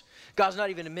moments. God's not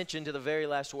even mentioned to the very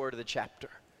last word of the chapter.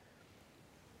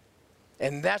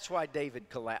 And that's why David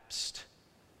collapsed.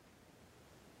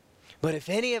 But if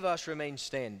any of us remain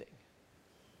standing,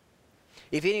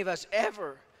 if any of us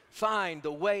ever find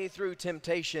the way through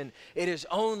temptation, it is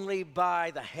only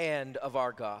by the hand of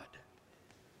our God.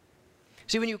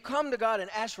 See, when you come to God and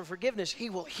ask for forgiveness, he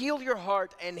will heal your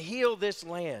heart and heal this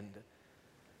land.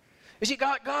 You see,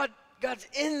 God's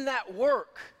in that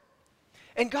work.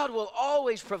 And God will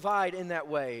always provide in that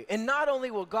way. And not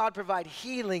only will God provide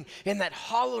healing in that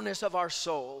hollowness of our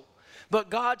soul, but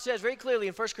God says very clearly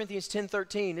in 1 Corinthians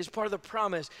 10:13, is part of the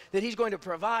promise that he's going to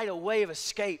provide a way of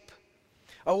escape,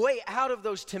 a way out of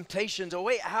those temptations, a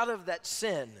way out of that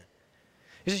sin.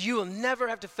 He says, you will never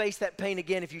have to face that pain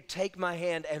again if you take my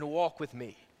hand and walk with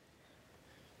me.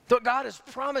 So God has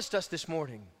promised us this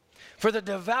morning. For the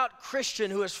devout Christian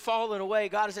who has fallen away,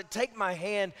 God has said, take my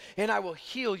hand and I will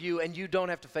heal you, and you don't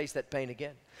have to face that pain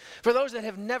again. For those that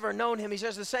have never known him, he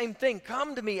says the same thing.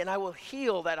 Come to me and I will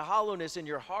heal that hollowness in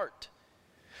your heart.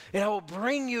 And I will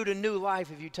bring you to new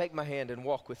life if you take my hand and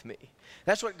walk with me.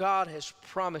 That's what God has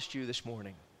promised you this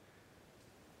morning.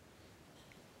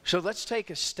 So let's take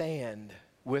a stand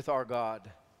with our God.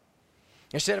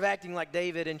 Instead of acting like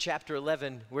David in chapter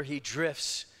 11 where he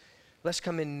drifts, let's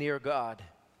come in near God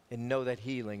and know that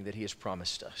healing that he has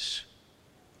promised us.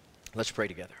 Let's pray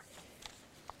together.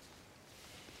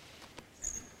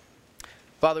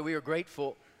 Father, we are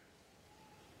grateful.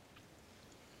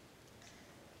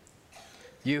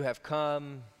 You have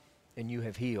come and you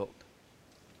have healed.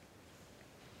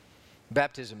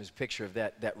 Baptism is a picture of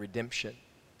that redemption.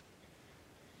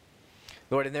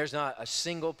 Lord, and there's not a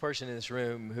single person in this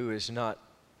room who is not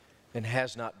and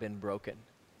has not been broken.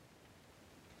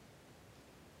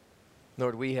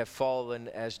 Lord, we have fallen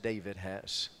as David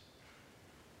has.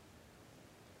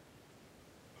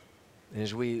 And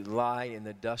as we lie in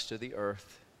the dust of the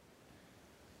earth,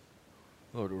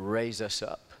 Lord, raise us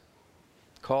up.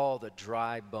 Call the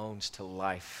dry bones to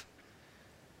life.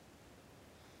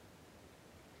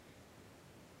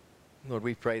 Lord,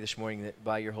 we pray this morning that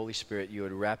by your Holy Spirit you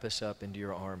would wrap us up into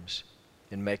your arms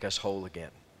and make us whole again.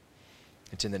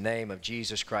 It's in the name of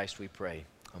Jesus Christ we pray.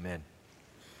 Amen.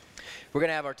 We're going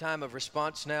to have our time of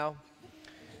response now.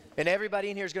 And everybody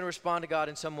in here is going to respond to God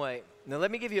in some way. Now let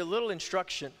me give you a little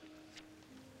instruction.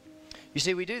 You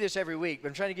see, we do this every week, but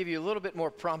I'm trying to give you a little bit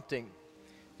more prompting.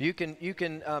 You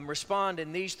can respond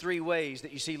in these three ways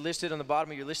that you see listed on the bottom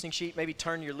of your listening sheet. Maybe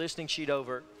turn your listening sheet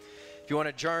over. If you want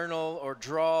to journal or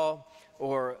draw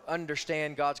or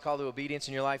understand God's call to obedience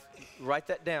in your life, write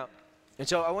that down. And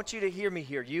so I want you to hear me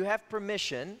here. You have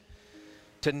permission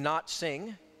to not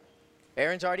sing.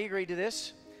 Aaron's already agreed to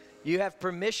this. You have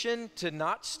permission to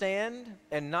not stand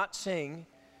and not sing,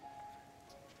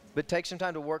 but take some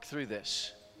time to work through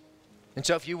this. And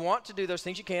so if you want to do those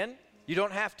things, you can. You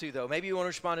don't have to, though. Maybe you want to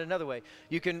respond in another way.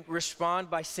 You can respond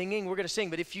by singing. We're going to sing.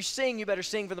 But if you sing, you better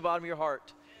sing from the bottom of your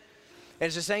heart. And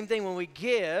it's the same thing when we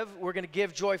give. We're going to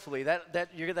give joyfully. That's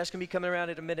going to be coming around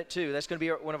in a minute, too. That's going to be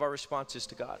one of our responses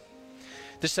to God.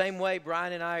 The same way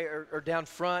Brian and I are down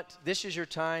front, this is your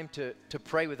time to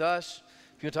pray with us.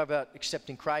 If you want to talk about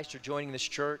accepting Christ or joining this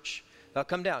church,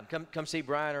 come down. Come see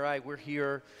Brian or I. We're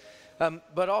here.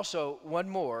 But also, one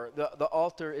more. The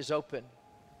altar is open.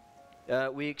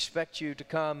 We expect you to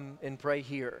come and pray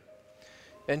here.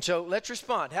 And so let's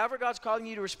respond. However God's calling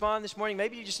you to respond this morning,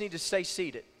 maybe you just need to stay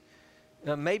seated.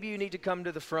 Maybe you need to come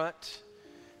to the front,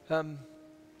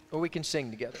 or we can sing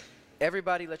together.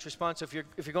 Everybody, let's respond. So if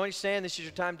you're going to stand, this is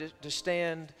your time to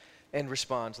stand and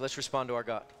respond. So let's respond to our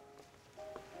God.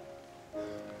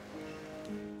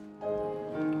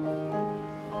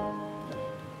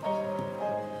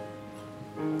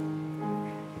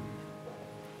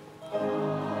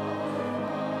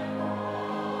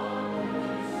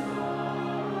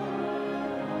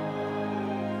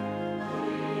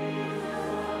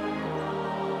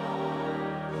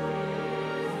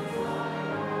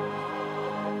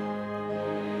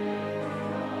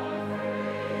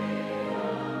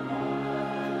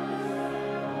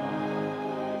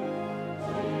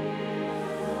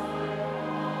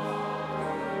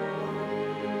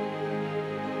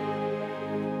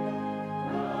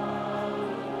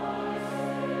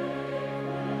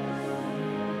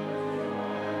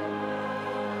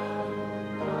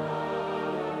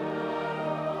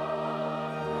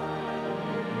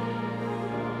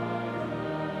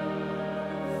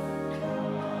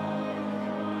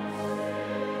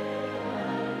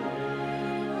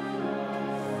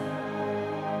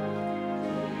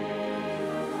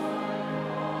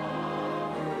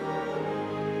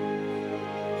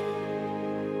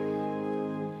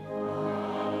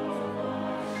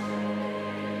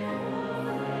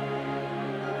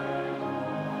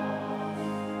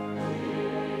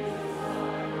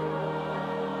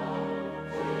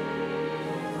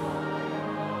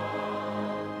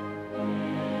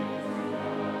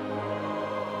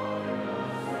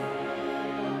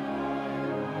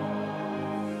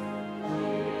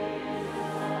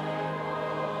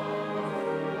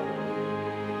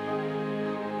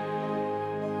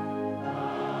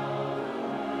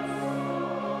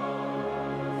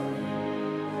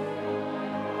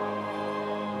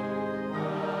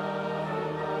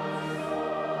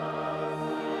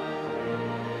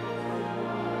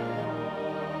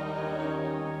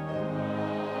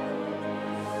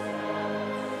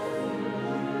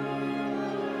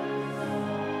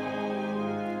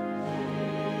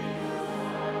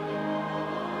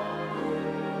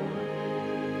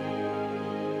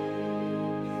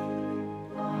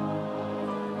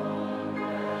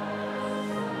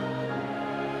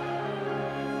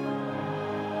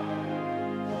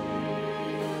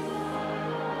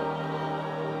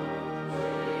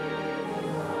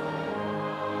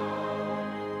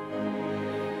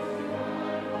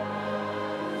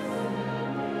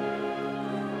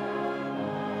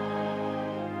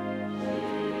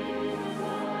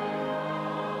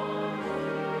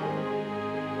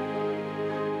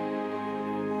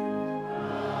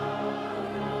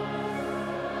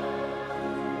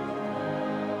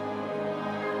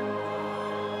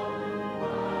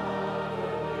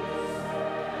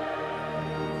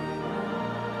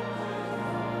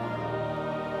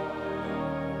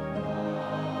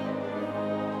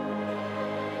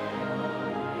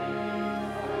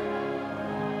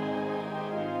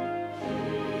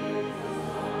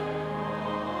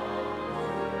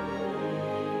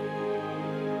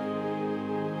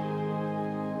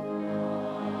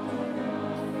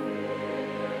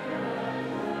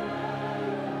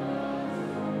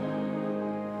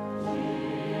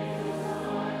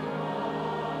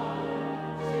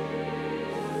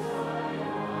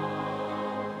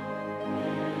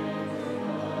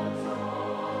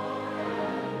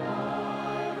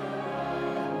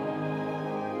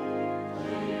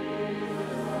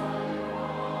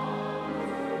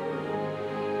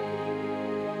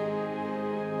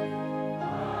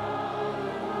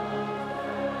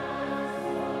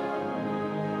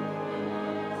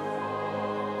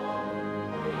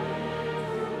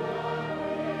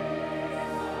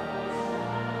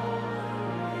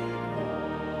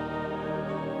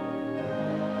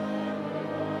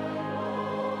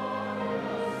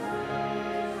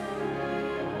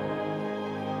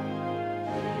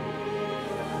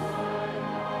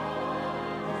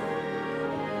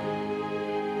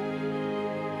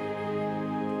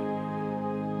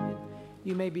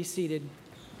 You may be seated.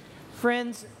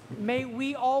 Friends, may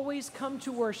we always come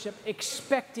to worship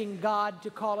expecting God to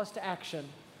call us to action.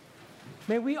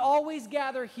 May we always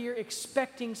gather here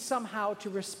expecting somehow to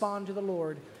respond to the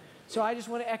Lord. So I just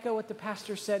want to echo what the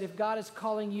pastor said. If God is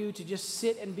calling you to just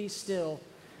sit and be still,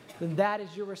 then that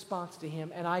is your response to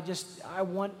Him. And I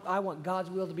want God's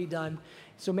will to be done.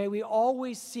 So may we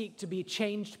always seek to be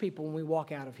changed people when we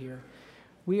walk out of here.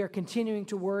 We are continuing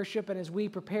to worship, and as we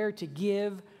prepare to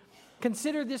give,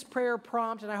 consider this prayer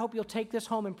prompt, and I hope you'll take this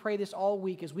home and pray this all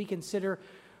week as we consider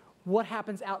what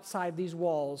happens outside these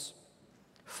walls.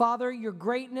 Father, your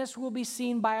greatness will be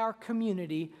seen by our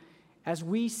community as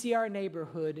we see our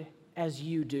neighborhood as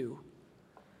you do.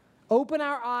 Open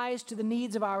our eyes to the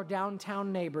needs of our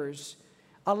downtown neighbors.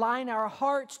 Align our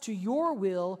hearts to your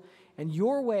will and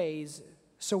your ways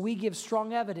so we give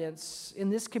strong evidence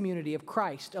in this community of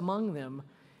Christ among them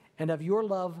and of your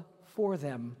love for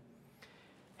them.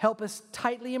 Help us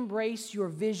tightly embrace your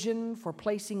vision for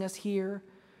placing us here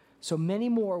so many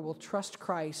more will trust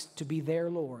Christ to be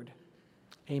their Lord.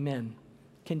 Amen.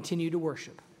 Continue to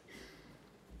worship.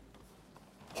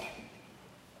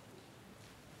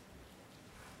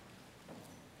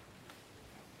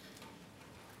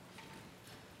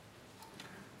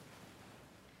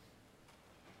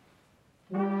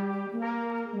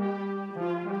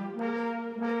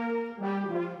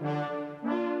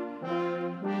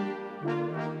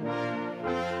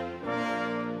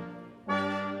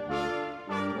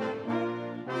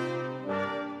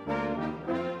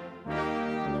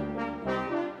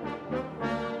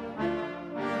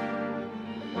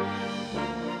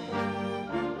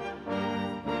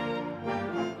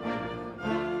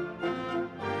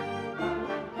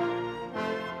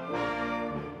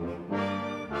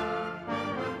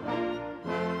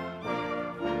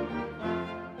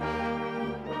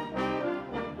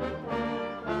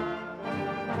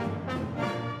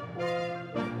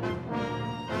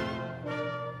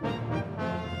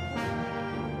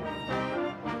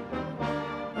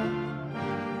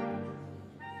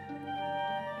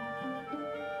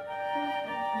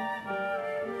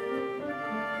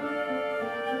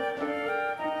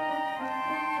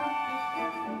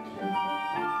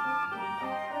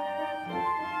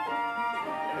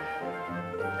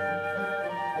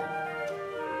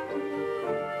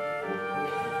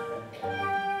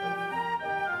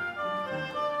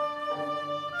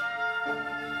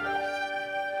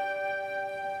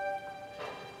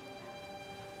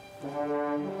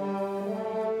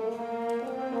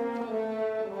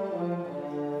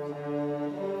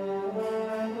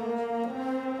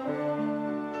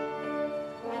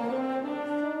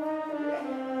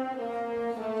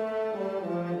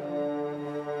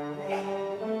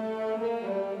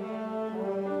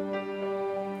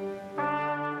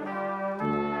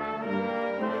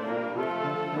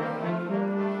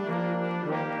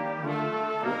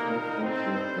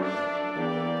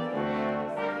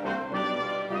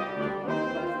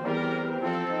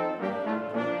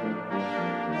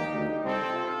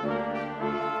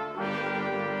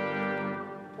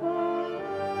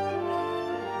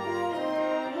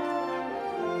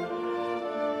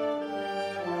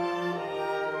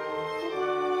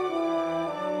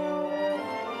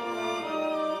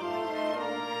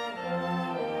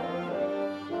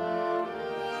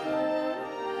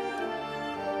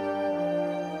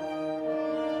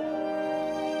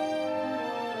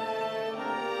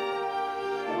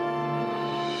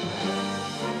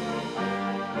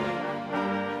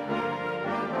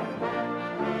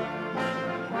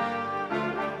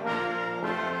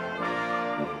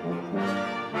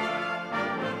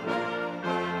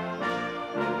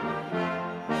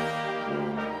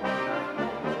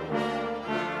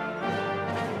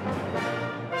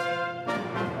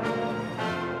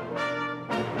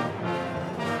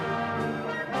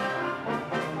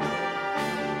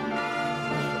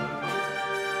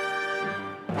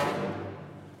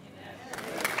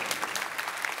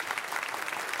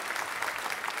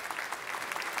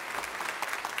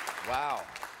 Wow.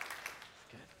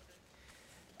 Good.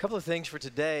 A couple of things for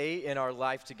today in our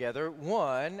life together.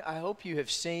 One, I hope you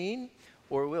have seen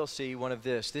or will see one of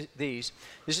these.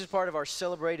 This is part of our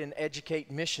Celebrate and Educate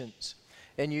missions.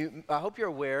 And I hope you're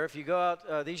aware, if you go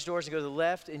out these doors and go to the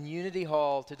left in Unity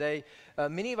Hall today,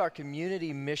 many of our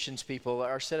community missions people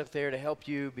are set up there to help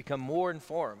you become more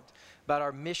informed about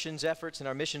our missions efforts and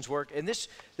our missions work. And this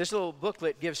little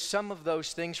booklet gives some of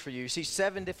those things for you. You see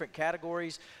 7 different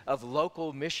categories of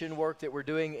local mission work that we're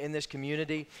doing in this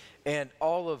community, and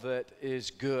all of it is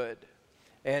good.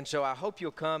 And so I hope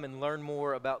you'll come and learn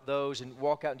more about those and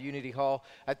walk out into Unity Hall.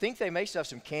 I think they may still have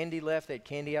some candy left. They had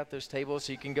candy out those tables,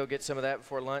 so you can go get some of that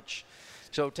before lunch.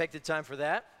 So take the time for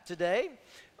that today.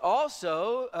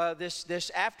 Also,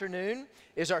 this afternoon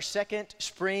is our second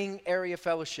spring area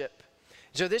fellowship.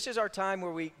 So this is our time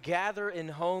where we gather in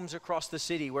homes across the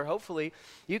city where hopefully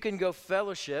you can go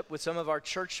fellowship with some of our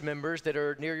church members that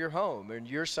are near your home or in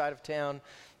your side of town,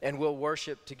 and we'll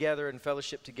worship together and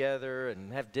fellowship together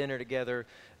and have dinner together.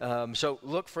 So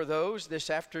look for those this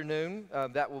afternoon.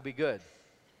 That will be good.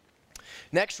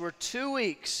 Next, we're 2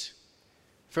 weeks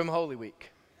from Holy Week.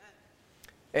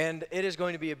 And it is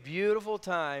going to be a beautiful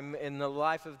time in the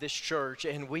life of this church,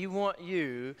 and we want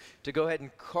you to go ahead and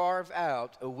carve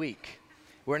out a week.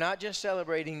 We're not just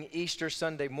celebrating Easter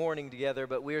Sunday morning together,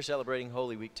 but we are celebrating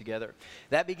Holy Week together.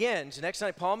 That begins next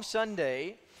night, Palm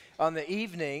Sunday. In the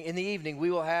evening,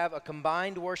 we will have a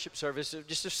combined worship service,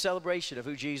 just a celebration of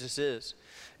who Jesus is.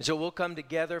 And so we'll come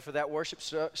together for that worship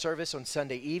service on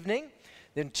Sunday evening.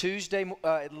 Then Tuesday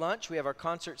at lunch, we have our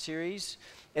concert series.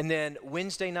 And then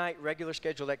Wednesday night, regular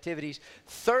scheduled activities.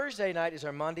 Thursday night is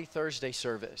our Maundy Thursday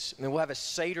service. And we'll have a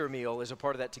Seder meal as a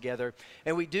part of that together.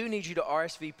 And we do need you to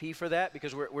RSVP for that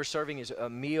because we're serving as a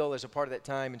meal as a part of that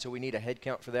time. And so we need a head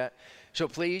count for that. So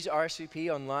please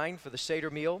RSVP online for the Seder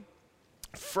meal.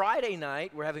 Friday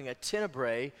night, we're having a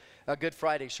Tenebrae, a Good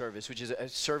Friday service, which is a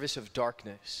service of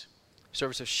darkness.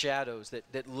 Service of shadows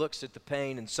that looks at the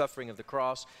pain and suffering of the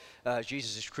cross.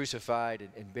 Jesus is crucified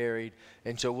and buried.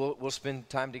 And so we'll spend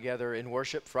time together in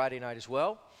worship Friday night as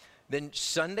well. Then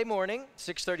Sunday morning,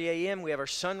 6:30 a.m., we have our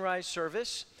sunrise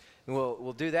service. And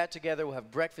we'll do that together. We'll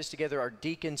have breakfast together. Our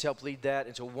deacons help lead that.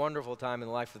 It's a wonderful time in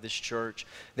the life of this church.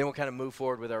 Then we'll kind of move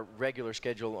forward with our regular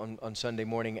schedule on Sunday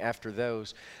morning after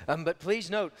those. But please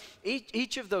note,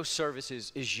 each of those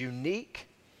services is unique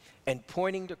and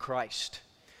pointing to Christ.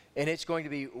 And it's going to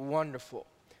be wonderful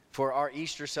for our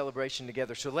Easter celebration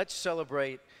together. So let's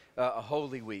celebrate a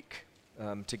Holy Week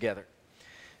together.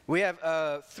 We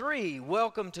have 3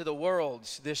 Welcome to the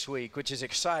Worlds this week, which is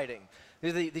exciting.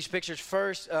 These pictures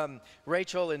first,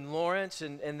 Rachel and Lawrence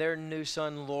and their new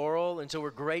son, Laurel. And so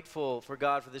we're grateful for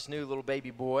God for this new little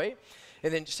baby boy.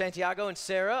 And then Santiago and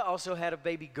Sarah also had a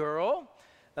baby girl.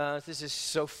 This is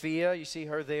Sophia. You see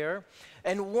her there.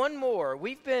 And one more.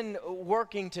 We've been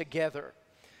working together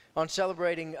on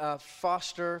celebrating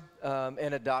foster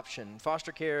and adoption,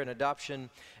 foster care and adoption.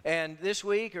 And this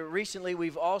week, or recently,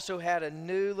 we've also had a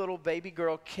new little baby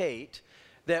girl, Kate,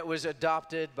 that was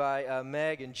adopted by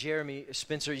Meg and Jeremy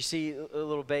Spencer. You see a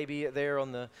little baby there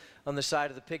on the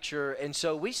side of the picture. And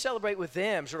so we celebrate with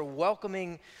them, sort of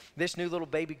welcoming this new little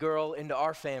baby girl into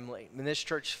our family, in this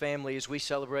church family, as we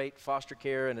celebrate foster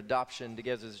care and adoption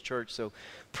together as a church. So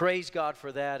praise God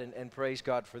for that and praise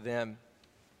God for them.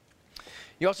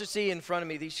 You also see in front of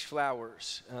me these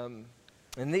flowers,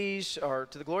 and these are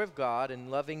to the glory of God in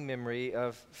loving memory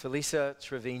of Felisa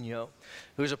Trevino,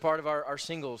 who is a part of our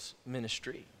singles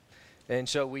ministry. And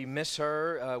so we miss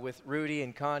her with Rudy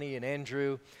and Connie and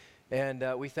Andrew, and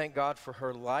we thank God for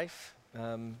her life,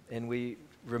 and we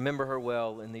remember her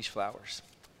well in these flowers.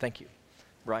 Thank you.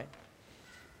 Brian?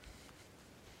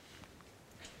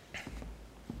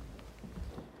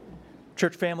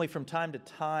 Church family, from time to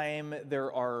time,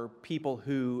 there are people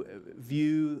who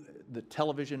view the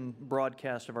television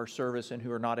broadcast of our service and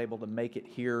who are not able to make it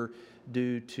here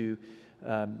due to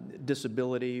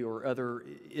disability or other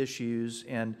issues.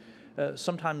 And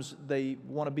sometimes they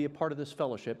want to be a part of this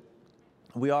fellowship.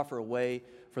 We offer a way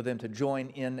for them to join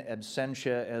in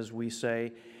absentia, as we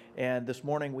say. And this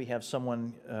morning we have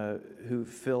someone who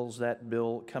fills that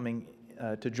bill coming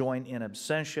to join in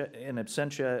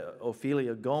absentia,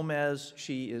 Ophelia Gomez.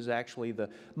 She is actually the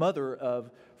mother of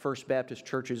First Baptist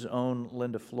Church's own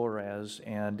Linda Flores,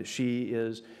 and she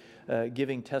is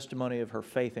giving testimony of her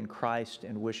faith in Christ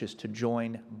and wishes to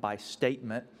join by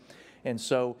statement. And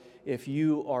so if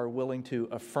you are willing to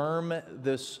affirm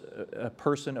this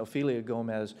person, Ophelia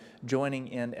Gomez, joining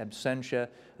in absentia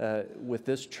with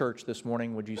this church this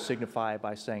morning, would you signify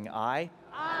by saying aye?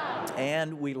 Aye.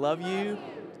 And we love you.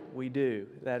 We do.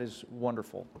 That is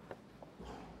wonderful.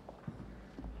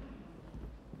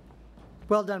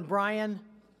 Well done, Brian.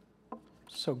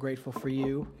 So grateful for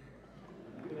you.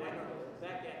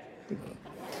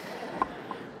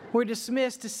 We're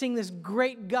dismissed to sing this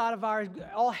great God of ours.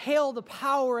 All hail the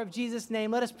power of Jesus'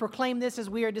 name. Let us proclaim this as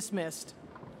we are dismissed.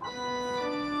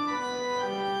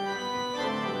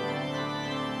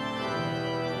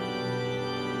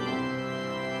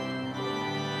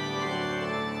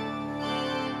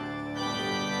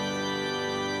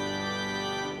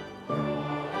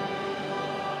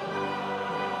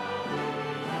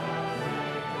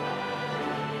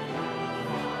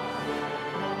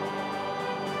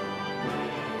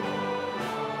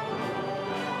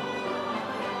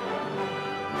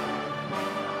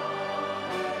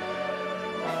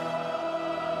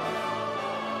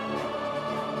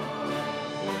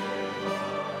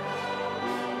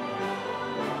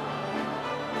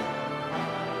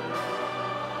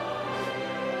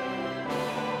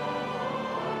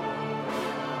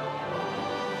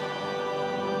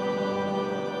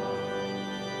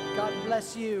 God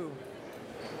bless you.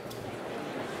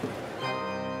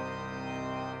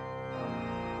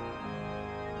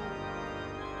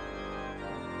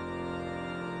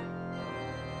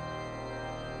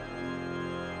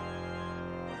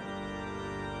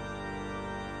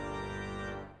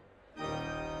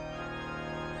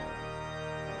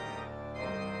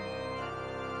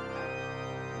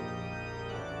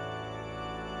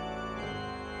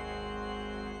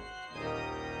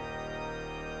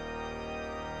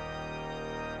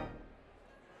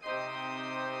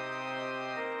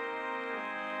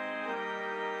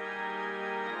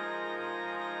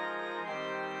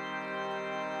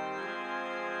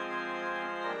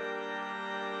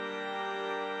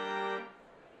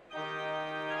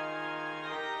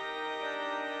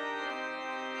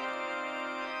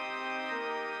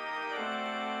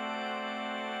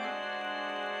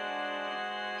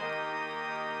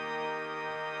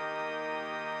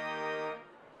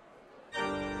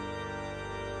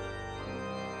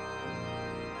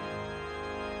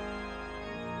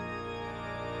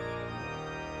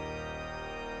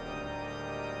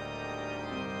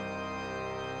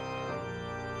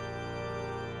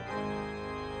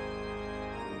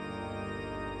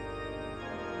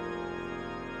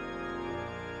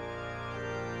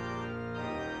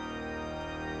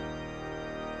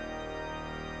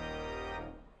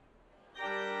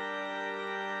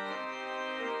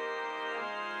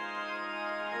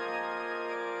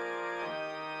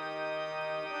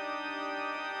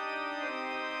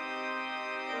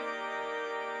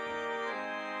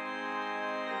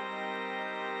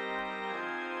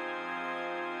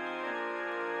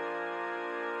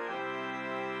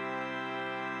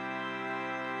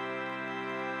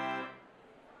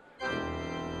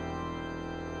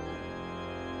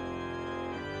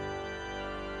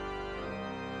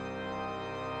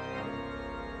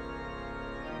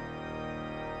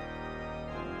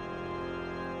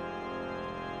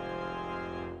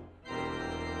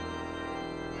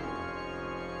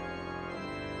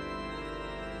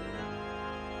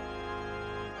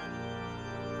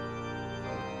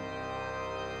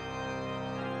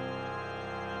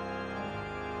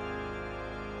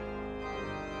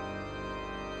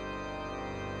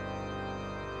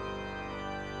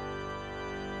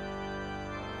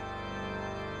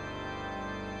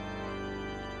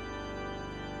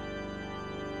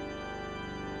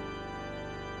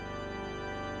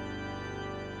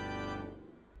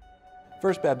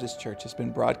 First Baptist Church has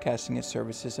been broadcasting its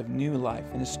services of new life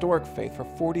and historic faith for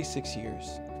 46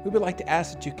 years. We would like to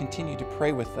ask that you continue to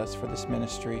pray with us for this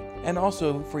ministry and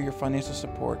also for your financial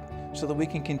support so that we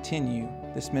can continue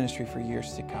this ministry for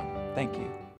years to come. Thank you.